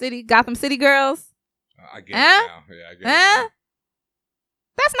 Gotham City Girls. I get it now. Yeah, I get it now.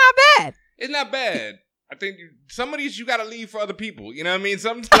 That's not bad. It's not bad. I think some of these you gotta leave for other people. You know what I mean?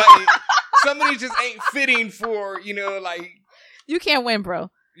 Some of these just ain't fitting for, like. You can't win, bro.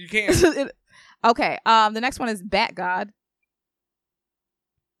 You can't. Okay. The next one is Bat God.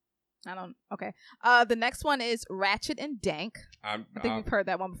 Okay. The next one is Ratchet and Dank. I think we've heard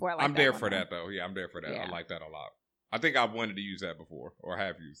that one before. I'm there for that, though. Yeah, I'm there for that. Yeah. I like that a lot. I think I've wanted to use that before, or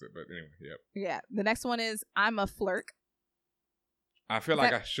have used it, but anyway, yep. Yeah. The next one is I'm a Flirk. I feel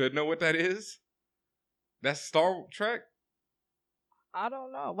like I should know what that is. That's Star Trek? I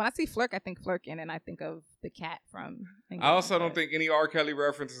don't know. When I see Flirk, I think Flirkin, and I think of the cat from England. I also don't think any R. Kelly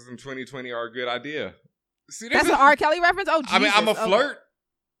references in 2020 are a good idea. See, that's an R. Kelly reference? Oh, Jesus. I mean, I'm a flirt,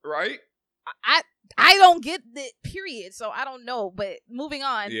 right? I don't get the period, so I don't know. But moving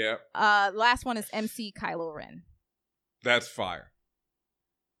on. Yeah. Last one is MC Kylo Ren. That's fire.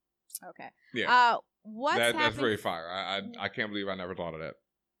 Okay. Yeah. What's that's very fire. I can't believe I never thought of that.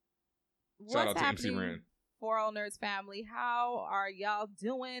 Shout out to MC Ren. For All Nerds family, how are y'all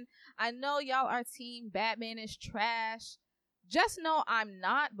doing? I know y'all are team Batman is trash. Just know I'm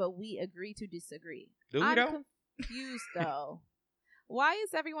not, but we agree to disagree. I'm confused though. Why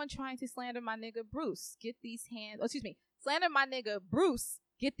is everyone trying to slander my nigga Bruce? Slander my nigga Bruce.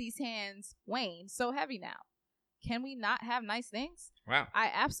 Get these hands, Wayne. So heavy now. Can we not have nice things? Wow. I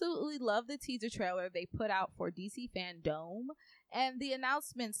absolutely love the teaser trailer they put out for DC Fandome and the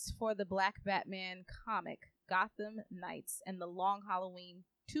announcements for the Black Batman comic, Gotham Knights, and the Long Halloween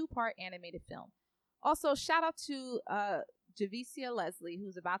 2-part animated film. Also, shout out to Javicia Leslie,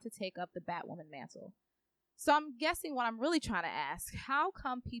 who's about to take up the Batwoman mantle. So I'm guessing what I'm really trying to ask, how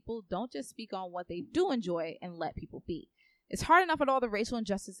come people don't just speak on what they do enjoy and let people be? It's hard enough with all the racial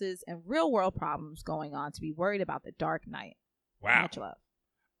injustices and real-world problems going on to be worried about the Dark Knight. Wow. Much love.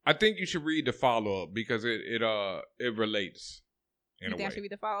 I think you should read the follow-up because it relates in a way. You think I should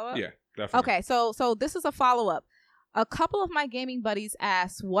read the follow-up? Yeah, definitely. Okay, so this is a follow-up. A couple of my gaming buddies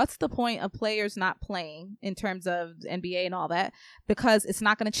asked, what's the point of players not playing in terms of NBA and all that? Because it's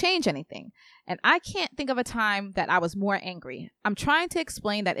not going to change anything. And I can't think of a time that I was more angry. I'm trying to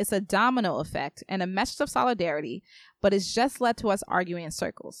explain that it's a domino effect and a message of solidarity, but it's just led to us arguing in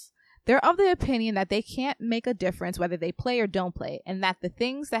circles. They're of the opinion that they can't make a difference whether they play or don't play, and that the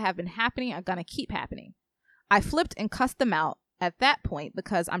things that have been happening are going to keep happening. I flipped and cussed them out at that point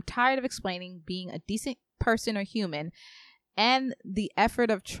because I'm tired of explaining being a decent person or human and the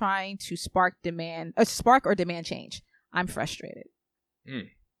effort of trying to spark or demand change. I'm frustrated. All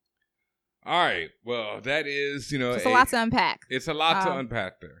right. Well, that is, it's a lot to unpack. It's a lot to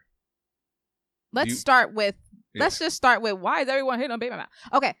unpack there. Let's just start with why is everyone hitting on Baby Mouth?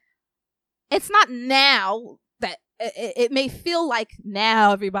 Okay. It's not now that it may feel like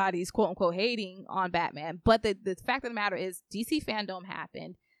now everybody's quote unquote hating on Batman, but the fact of the matter is DC Fandome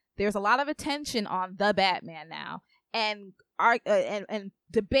happened. There's a lot of attention on the Batman now, and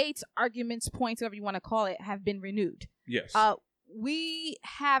debates, arguments, points, whatever you want to call it, have been renewed. Yes. We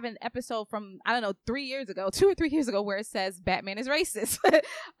have an episode from 2 or 3 years ago, where it says Batman is racist.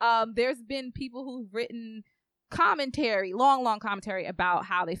 There's been people who've written commentary, long commentary about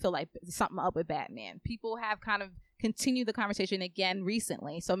how they feel like there's something up with Batman. People have kind of continued the conversation again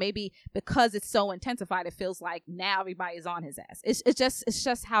recently, so maybe because it's so intensified, it feels like now everybody's on his ass. It's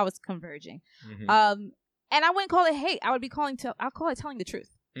just how it's converging. Mm-hmm. And I wouldn't call it hate. I'll call it telling the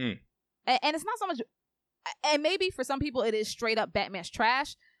truth. And it's not so much. And maybe for some people it is straight up Batman's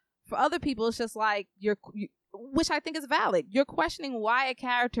trash. For other people, it's just like which I think is valid. You're questioning why a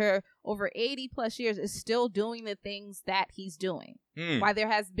character over 80 plus years is still doing the things that he's doing. Why there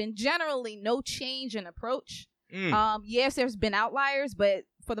has been generally no change in approach. Yes, there's been outliers, but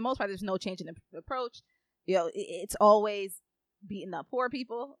for the most part, there's no change in the approach. It's always beating up poor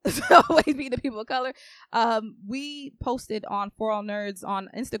people. It's always beating the people of color. We posted on For All Nerds on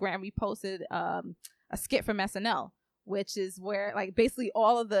Instagram. We posted a skit from SNL, which is where like basically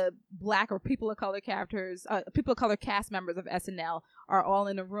all of the Black or people of color cast members of SNL are all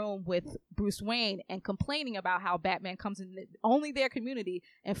in a room with Bruce Wayne and complaining about how Batman comes in only their community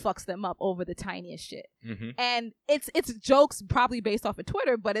and fucks them up over the tiniest shit. Mm-hmm. And it's jokes probably based off of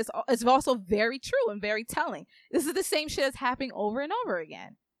Twitter, but it's also very true and very telling. This is the same shit that's happening over and over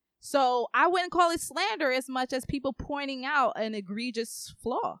again. So I wouldn't call it slander as much as people pointing out an egregious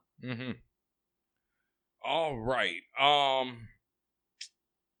flaw. Mm-hmm. All right.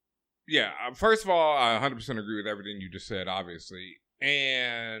 Yeah, first of all, I 100% agree with everything you just said, obviously.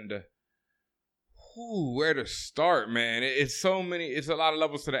 And Where to start, man? It's so many. It's a lot of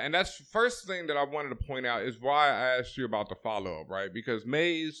levels to that, and that's the first thing that I wanted to point out is why I asked you about the follow up, right? Because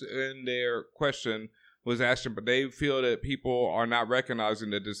Mays in their question was asking, but they feel that people are not recognizing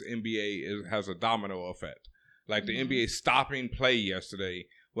that this NBA has a domino effect. Like the NBA stopping play yesterday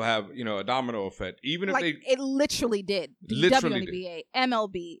will have a domino effect, even if it literally did. The literally WNBA,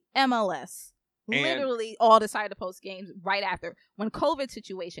 MLB, MLS, literally all decided to post games right after when COVID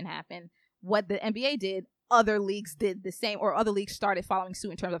situation happened. What the NBA did, other leagues did the same, or other leagues started following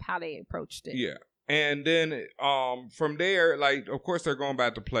suit in terms of how they approached it. Yeah. And then from there, like, of course, they're going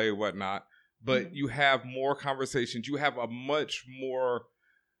back to play and whatnot, but you have more conversations. You have a much more,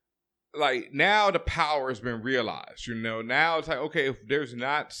 like, now the power has been realized. Now it's like, okay, if there's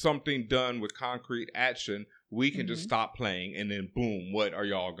not something done with concrete action, we can just stop playing, and then boom, what are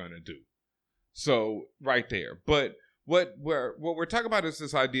y'all going to do? So, right there. But what we're talking about is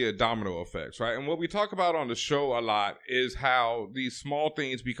this idea of domino effects, right? And what we talk about on the show a lot is how these small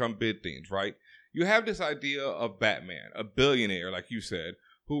things become big things, right? You have this idea of Batman, a billionaire, like you said,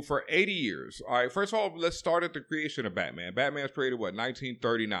 who for 80 years, all right, first of all, let's start at the creation of Batman. Batman was created,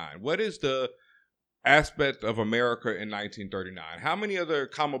 1939? What is the aspect of America in 1939? How many other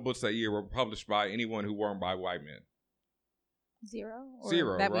comic books that year were published by anyone who weren't by white men?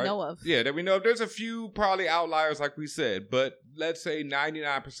 Zero, that right? we know of. Yeah, that we know of. There's a few probably outliers, like we said, but let's say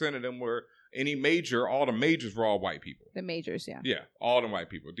 99% of them were all the majors were all white people. The majors, yeah. Yeah, all the white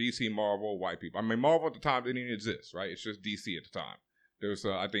people. DC, Marvel, white people. I mean, Marvel at the time didn't even exist, right? It's just DC at the time. There was,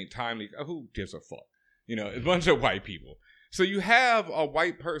 I think, Timely. Who gives a fuck? A bunch of white people. So you have a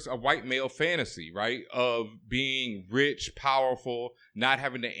white male fantasy, right? Of being rich, powerful, not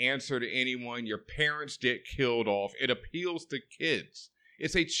having to answer to anyone. Your parents get killed off. It appeals to kids.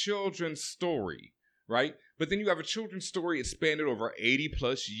 It's a children's story, right? But then you have a children's story expanded over 80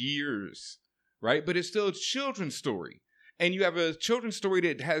 plus years, right? But it's still a children's story. And you have a children's story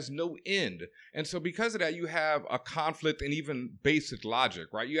that has no end. And so because of that, you have a conflict and even basic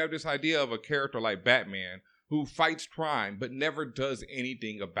logic, right? You have this idea of a character like Batman who fights crime but never does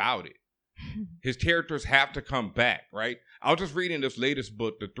anything about it. His characters have to come back, right? I was just reading this latest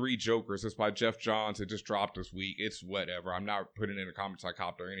book, The Three Jokers. It's by Jeff Johns. It just dropped this week. It's whatever. I'm not putting it in the comments I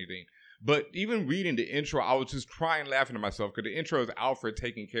copped or anything. But even reading the intro, I was just crying, laughing to myself, because the intro is Alfred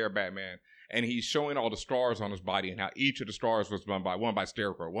taking care of Batman, and he's showing all the scars on his body and how each of the scars was done by one by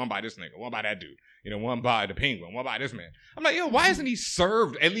Scarecrow, one by this nigga, one by that dude, one by the Penguin, one by this man. I'm like, why isn't he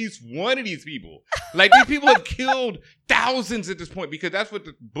served at least one of these people? Like, these people have killed thousands at this point, because that's what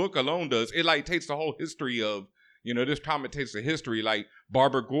the book alone does. It, like, takes the whole history of, this comic takes the history, like,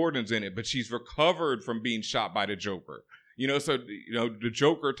 Barbara Gordon's in it, but she's recovered from being shot by the Joker. So the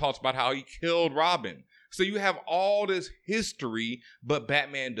Joker talks about how he killed Robin. So you have all this history, but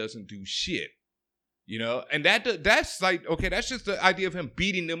Batman doesn't do shit. And that's like, okay, that's just the idea of him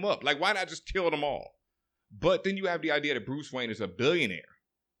beating them up. Like, why not just kill them all? But then you have the idea that Bruce Wayne is a billionaire.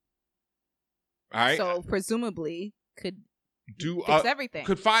 All right. So presumably could fix everything.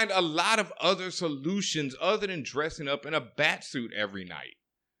 Could find a lot of other solutions other than dressing up in a bat suit every night.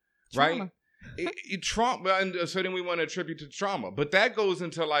 Trauma. Right? Trauma, and so then we want to attribute to trauma, but that goes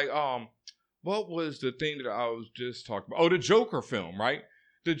into like what was the thing that I was just talking about? Oh, the Joker film, right?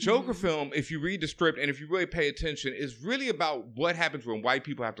 The Joker film, if you read the script and if you really pay attention, is really about what happens when white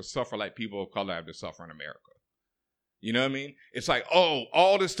people have to suffer like people of color have to suffer in America. You know what I mean? It's like, oh,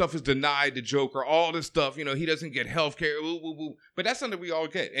 all this stuff is denied the Joker. All this stuff, he doesn't get health care. But that's something we all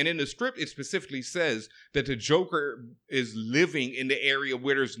get. And in the script, it specifically says that the Joker is living in the area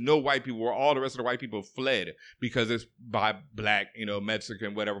where there's no white people, where all the rest of the white people fled because it's by black,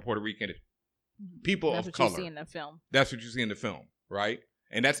 Mexican, whatever, Puerto Rican people of color. That's what you see in the film. That's what you see in the film, right?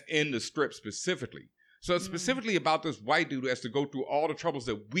 And that's in the script specifically. So it's specifically about this white dude who has to go through all the troubles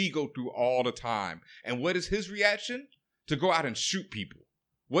that we go through all the time. And what is his reaction? To go out and shoot people.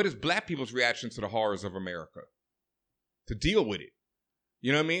 What is black people's reaction to the horrors of America? To deal with it.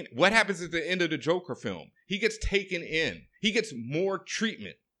 You know what I mean? What happens at the end of the Joker film? He gets taken in. He gets more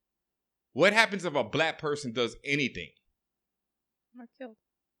treatment. What happens if a black person does anything? Not killed.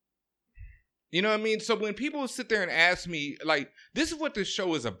 You know what I mean? So when people sit there and ask me, like, this is what this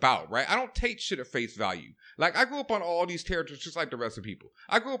show is about, right? I don't take shit at face value. Like, I grew up on all these characters just like the rest of people.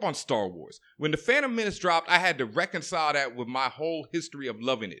 I grew up on Star Wars. When The Phantom Menace dropped, I had to reconcile that with my whole history of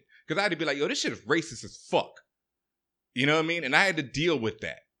loving it. Because I had to be like, yo, this shit is racist as fuck. You know what I mean? And I had to deal with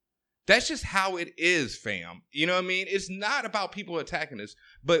that. That's just how it is, fam. You know what I mean? It's not about people attacking us,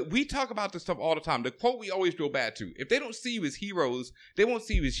 but we talk about this stuff all the time. The quote we always go back to: if they don't see you as heroes, they won't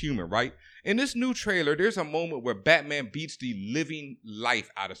see you as human, right? In this new trailer, there's a moment where Batman beats the living life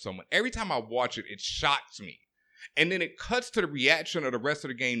out of someone. Every time I watch it, it shocks me. And then it cuts to the reaction of the rest of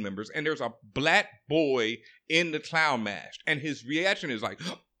the gang members, and there's a black boy in the clown mask, and his reaction is like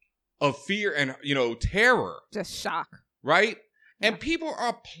of fear and, terror. Just shock. Right? And people are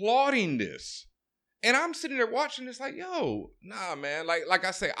applauding this. And I'm sitting there watching this like, yo, nah, man. Like I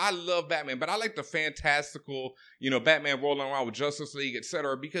say, I love Batman, but I like the fantastical, Batman rolling around with Justice League,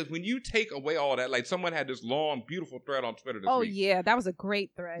 etc. Because when you take away all that, like someone had this long, beautiful thread on Twitter this week. Oh, yeah. That was a great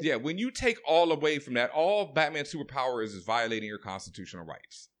thread. Yeah. When you take all away from that, all Batman's superpower is violating your constitutional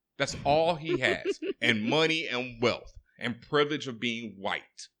rights. That's all he has. And money and wealth and privilege of being white.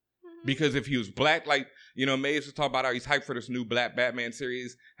 Because if he was black, like, Maze was talking about how he's hyped for this new Black Batman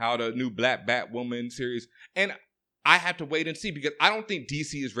series, how the new Black Batwoman series. And I have to wait and see because I don't think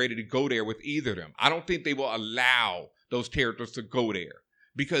DC is ready to go there with either of them. I don't think they will allow those characters to go there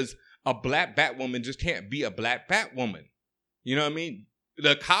because a Black Batwoman just can't be a Black Batwoman. You know what I mean?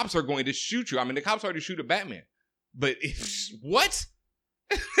 The cops are going to shoot you. I mean, the cops already shoot a Batman. But what?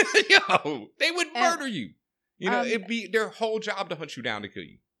 Yo, they would murder you. It'd be their whole job to hunt you down to kill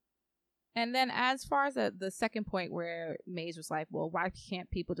you. And then as far as the second point where Maze was like, well, why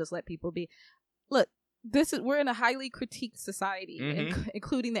can't people just let people be? Look, we're in a highly critiqued society,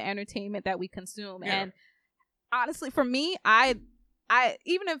 including the entertainment that we consume. Yeah. And honestly, for me, I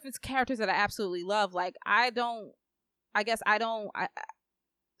even if it's characters that I absolutely love, like I don't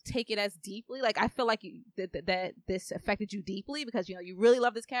take it as deeply. Like I feel like that this affected you deeply because you really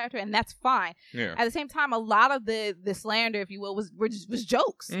love this character, and that's fine. Yeah. At the same time, a lot of the slander, if you will, was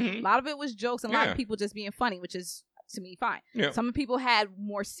jokes. A lot of it was jokes, and a lot of people just being funny, which is to me fine. Yeah. Some people had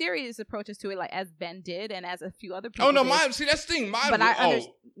more serious approaches to it, like as Ben did, and as a few other people. Oh no, did. See, that's the thing. Mine. But I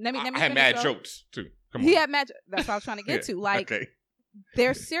had mad jokes too. Come on. He had mad. That's what I was trying to get to. Like. Okay.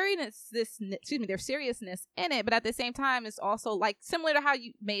 There's seriousness in it, but at the same time, it's also like similar to how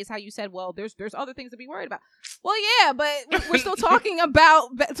you said, well, there's other things to be worried about. Well, yeah, but we're still talking about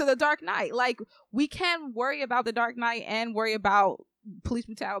to the Dark Knight. Like we can worry about the Dark Knight and worry about police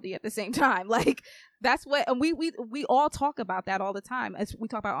brutality at the same time. Like that's what, and we all talk about that all the time. As we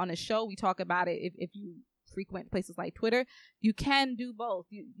talk about on the show, we talk about it if you frequent places like Twitter, you can do both.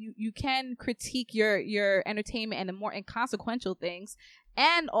 You can critique your entertainment and the more inconsequential things,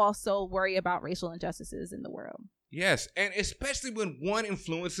 and also worry about racial injustices in the world. Yes, and especially when one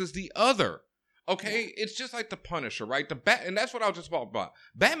influences the other. Okay, it's just like the Punisher, right? And that's what I was just about.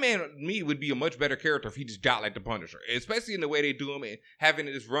 Batman, me, would be a much better character if he just got like the Punisher, especially in the way they do him and having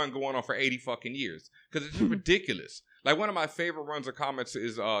this run going on for 80 fucking years, because it's just ridiculous. Like one of my favorite runs of comics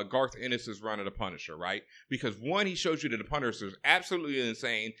is Garth Ennis's run of the Punisher, right? Because one, he shows you that the Punisher is absolutely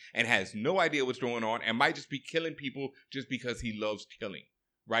insane and has no idea what's going on and might just be killing people just because he loves killing.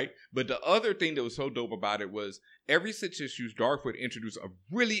 Right? But the other thing that was so dope about it was every 6 issues, Dark would introduce a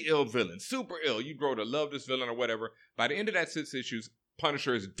really ill villain, super ill. You grow to love this villain or whatever. By the end of that 6 issues,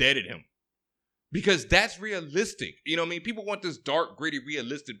 Punisher is dead at him. Because that's realistic. You know what I mean? People want this dark, gritty,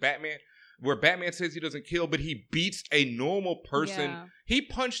 realistic Batman where Batman says he doesn't kill, but he beats a normal person. Yeah. He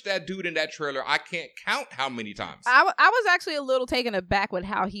punched that dude in that trailer. I can't count how many times. I was actually a little taken aback with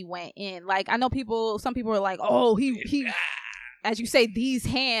how he went in. Like, I know some people were like, oh, he as you say, these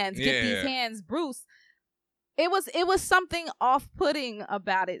hands, get these hands, Bruce. It was something off-putting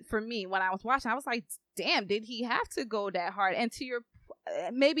about it for me when I was watching. I was like, damn, did he have to go that hard? And to your,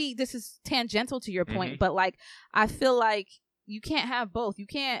 maybe this is tangential to your point, but like, I feel like you can't have both. You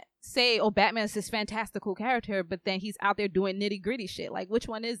can't say, oh, Batman is this fantastical character, but then he's out there doing nitty-gritty shit. Like, which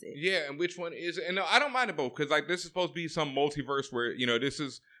one is it? Yeah, and which one is it? And no, I don't mind it both, because like this is supposed to be some multiverse where, this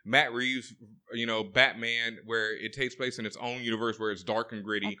is Matt Reeves, Batman, where it takes place in its own universe where it's dark and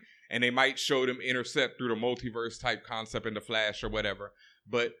gritty, and they might show them intercept through the multiverse type concept in The Flash or whatever.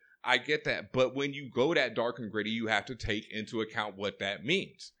 But I get that. But when you go that dark and gritty, you have to take into account what that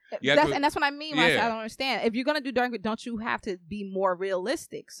means. And that's what I mean when I say I don't understand. If you're going to do dark, don't you have to be more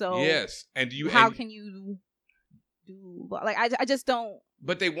realistic? So yes. And can you do, like, I just don't.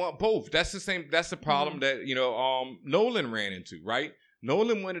 But they want both. That's the problem that, Nolan ran into, right?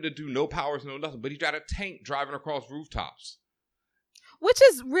 Nolan wanted to do no powers, no nothing, but he got a tank driving across rooftops. Which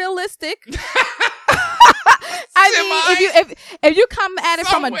is realistic. I mean, if you come at it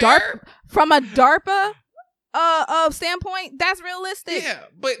from a DARPA standpoint, that's realistic. Yeah,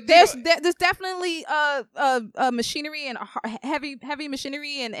 but there's definitely machinery and heavy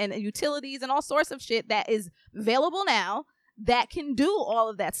machinery and utilities and all sorts of shit that is available now that can do all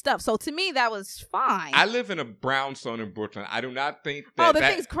of that stuff. So to me, that was fine. I live in a brownstone in Brooklyn. I do not think that... the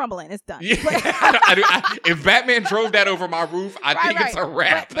thing's crumbling. It's done. Yeah, if Batman drove that over my roof, I think it's a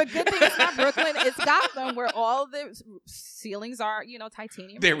wrap. But good thing it's not Brooklyn. It's Gotham, where all the ceilings are,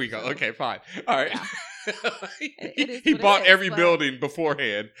 titanium. There we go. Okay, fine. All right. Yeah. He bought every building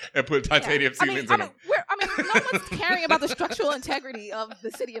beforehand and put titanium ceilings in them. No one's caring about the structural integrity of the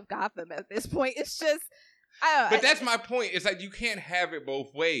city of Gotham at this point. It's just... But that's my point. It's like you can't have it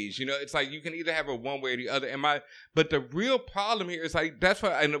both ways. It's like you can either have it one way or the other. But the real problem here is like that's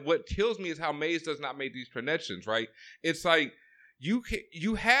why. And what kills me is how Maze does not make these connections. Right? It's like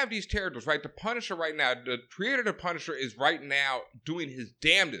you have these characters. Right? The Punisher right now. The creator of the Punisher is right now doing his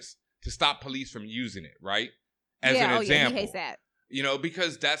damnedest to stop police from using it. Right? As an example. Yeah, he hates that.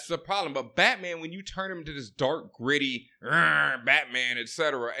 Because that's the problem. But Batman, when you turn him into this dark, gritty Batman,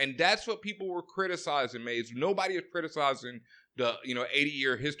 etc., and that's what people were criticizing, Maze. Nobody is criticizing the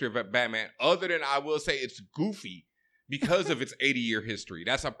 80-year history of Batman, other than I will say it's goofy because of its 80-year history.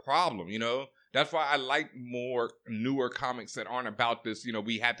 That's a problem, That's why I like more newer comics that aren't about this.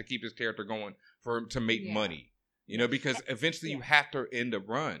 We have to keep this character going for him to make money. Because eventually you have to end the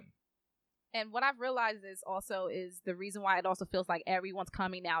run. And what I've realized is the reason why it also feels like everyone's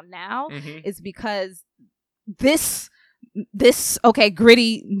coming out now is because this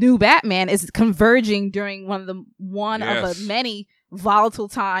gritty new Batman is converging during one of the many volatile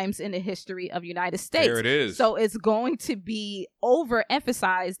times in the history of United States. There it is. So it's going to be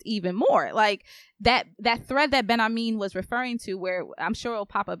overemphasized even more. Like that thread that Benhameen was referring to, where I'm sure it'll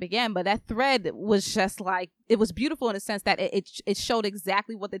pop up again, but that thread was just like, it was beautiful in the sense that it showed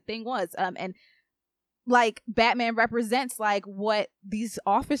exactly what the thing was. And like Batman represents like what these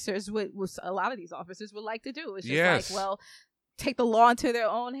officers a lot of these officers would like to do. It's just like, well, take the law into their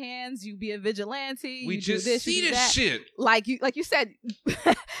own hands. You be a vigilante. We just see this shit. Like you said.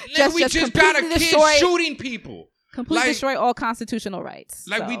 we just got a kid shooting people. Completely destroy all constitutional rights.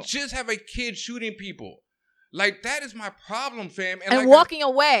 We just have a kid shooting people. Like that is my problem, fam. And walking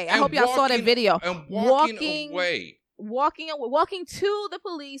away. I hope y'all saw that video. And walking away. Walking to the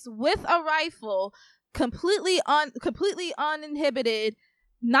police with a rifle, completely uninhibited.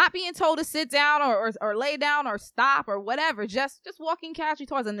 Not being told to sit down or lay down or stop or whatever, just walking casually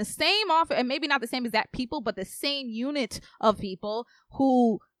towards them. The same officer, and maybe not the same exact people, but the same unit of people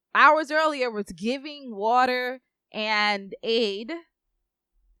who hours earlier was giving water and aid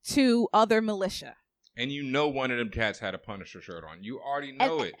to other militia. And one of them cats had a Punisher shirt on. You already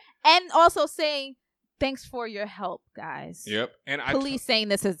know it. And also saying, thanks for your help, guys. Yep. And police saying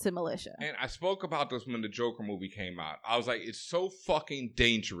this is to militia. And I spoke about this when the Joker movie came out. I was like, it's so fucking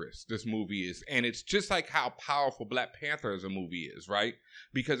dangerous, this movie is. And it's just like how powerful Black Panther as a movie is, right?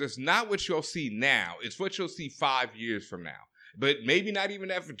 Because it's not what you'll see now. It's what you'll see 5 years from now. But maybe not even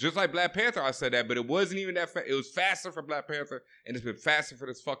that. Just like Black Panther, I said that. But it wasn't even that it was faster for Black Panther. And it's been faster for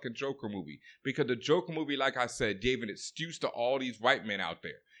this fucking Joker movie. Because the Joker movie, like I said, gave an excuse to all these white men out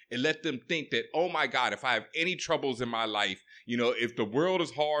there. It let them think that, oh my God, if I have any troubles in my life, if the world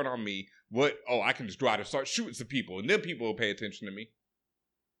is hard on me, I can just go out and start shooting some people. And then people will pay attention to me.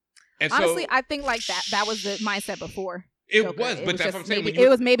 And honestly, I think like that was the mindset before. It was, but that's what I'm saying. It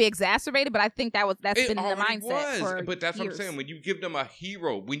was maybe exacerbated, but I think that's been the mindset. But that's what I'm saying. When you give them a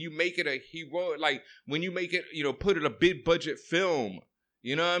hero, when you make it a hero, like when you make it, put it a big budget film,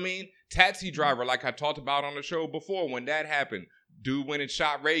 you know what I mean? Taxi Driver, like I talked about on the show before, when that happened, dude went and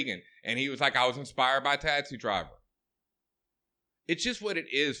shot Reagan, and he was like, I was inspired by Taxi Driver. It's just what it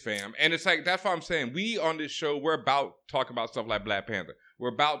is, fam. And it's like, that's what I'm saying. We on this show, we're about talking about stuff like Black Panther. We're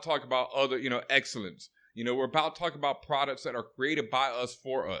about talking about other, excellence. We're about talking about products that are created by us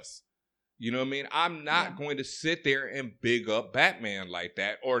for us. You know what I mean? I'm not going to sit there and big up Batman like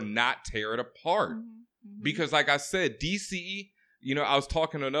that or not tear it apart. Mm-hmm. Because like I said, DC, I was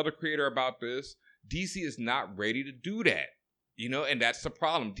talking to another creator about this. DC is not ready to do that. And that's the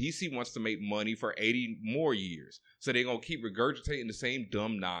problem. DC wants to make money for 80 more years. So they're going to keep regurgitating the same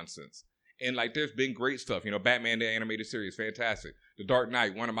dumb nonsense. And like, there's been great stuff. Batman, the animated series, fantastic. The Dark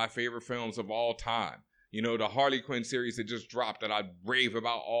Knight, one of my favorite films of all time. The Harley Quinn series that just dropped that I rave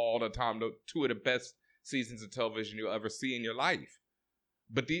about all the time. The two of the best seasons of television you'll ever see in your life.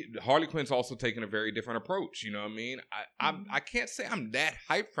 But the Harley Quinn's also taking a very different approach. You know what I mean? I can't say I'm that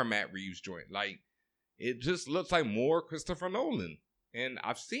hyped for Matt Reeves' joint. Like, it just looks like more Christopher Nolan. And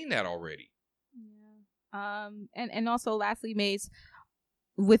I've seen that already. Yeah. And also, lastly, Mace,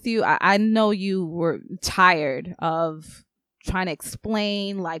 with you, I know you were tired of trying to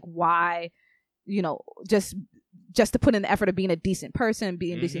explain, like, why, just just to put in the effort of being a decent person,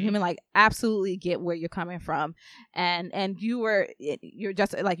 being a decent human. Like, absolutely get where you're coming from. And you're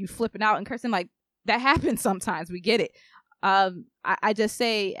just like, you flipping out and cursing, like, that happens sometimes. We get it. I just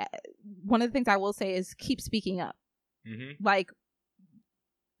say, one of the things I will say is keep speaking up. Like,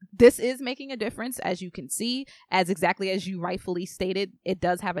 this is making a difference, as you can see, exactly as you rightfully stated. It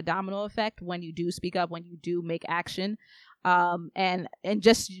does have a domino effect when you do speak up, when you do make action. And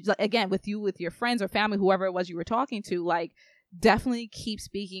just, again, with your friends or family, whoever it was you were talking to, like, definitely keep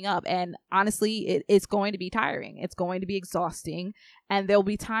speaking up. And honestly, it's going to be tiring. It's going to be exhausting. And there'll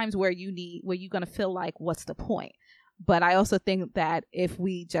be times where you're going to feel like, what's the point? But I also think that if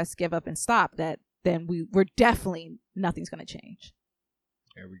we just give up and stop, then we're definitely, nothing's going to change.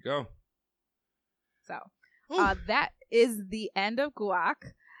 There we go. So that is the end of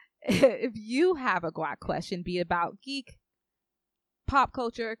Guac. If you have a Guac question, be it about geek, pop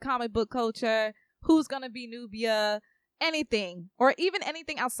culture, comic book culture, who's going to be Nubia, anything, or even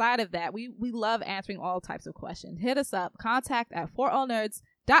anything outside of that, we love answering all types of questions. Hit us up,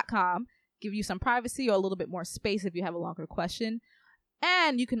 contact@forallnerds.com. Give you some privacy or a little bit more space if you have a longer question.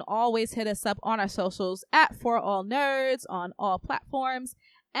 And you can always hit us up on our socials @forallnerds on all platforms.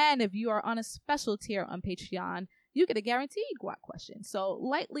 And if you are on a special tier on Patreon, you get a guaranteed Guac question. So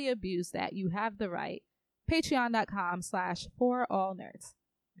lightly abuse that. You have the right. Patreon.com/forallnerds.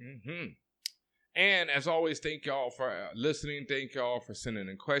 And as always, thank y'all for listening. Thank y'all for sending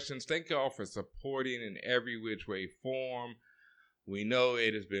in questions. Thank y'all for supporting in every which way form. We know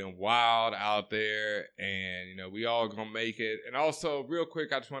it has been wild out there, and, you know, we all gonna make it. And also, real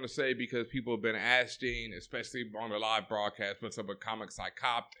quick, I just want to say, because people have been asking, especially on the live broadcast, what's up with Comics I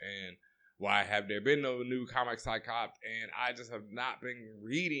Copped, and why have there been no new Comics I Copped? And I just have not been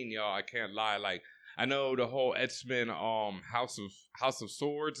reading, y'all. I can't lie. Like, I know the whole X-Men House of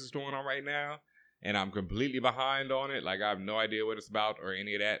Swords is going on right now, and I'm completely behind on it. Like, I have no idea what it's about or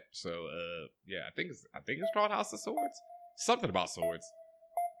any of that. So, yeah, I think it's called House of Swords. Something about swords.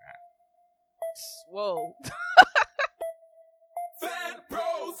 Whoa. Fan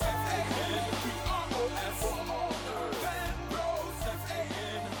Bros.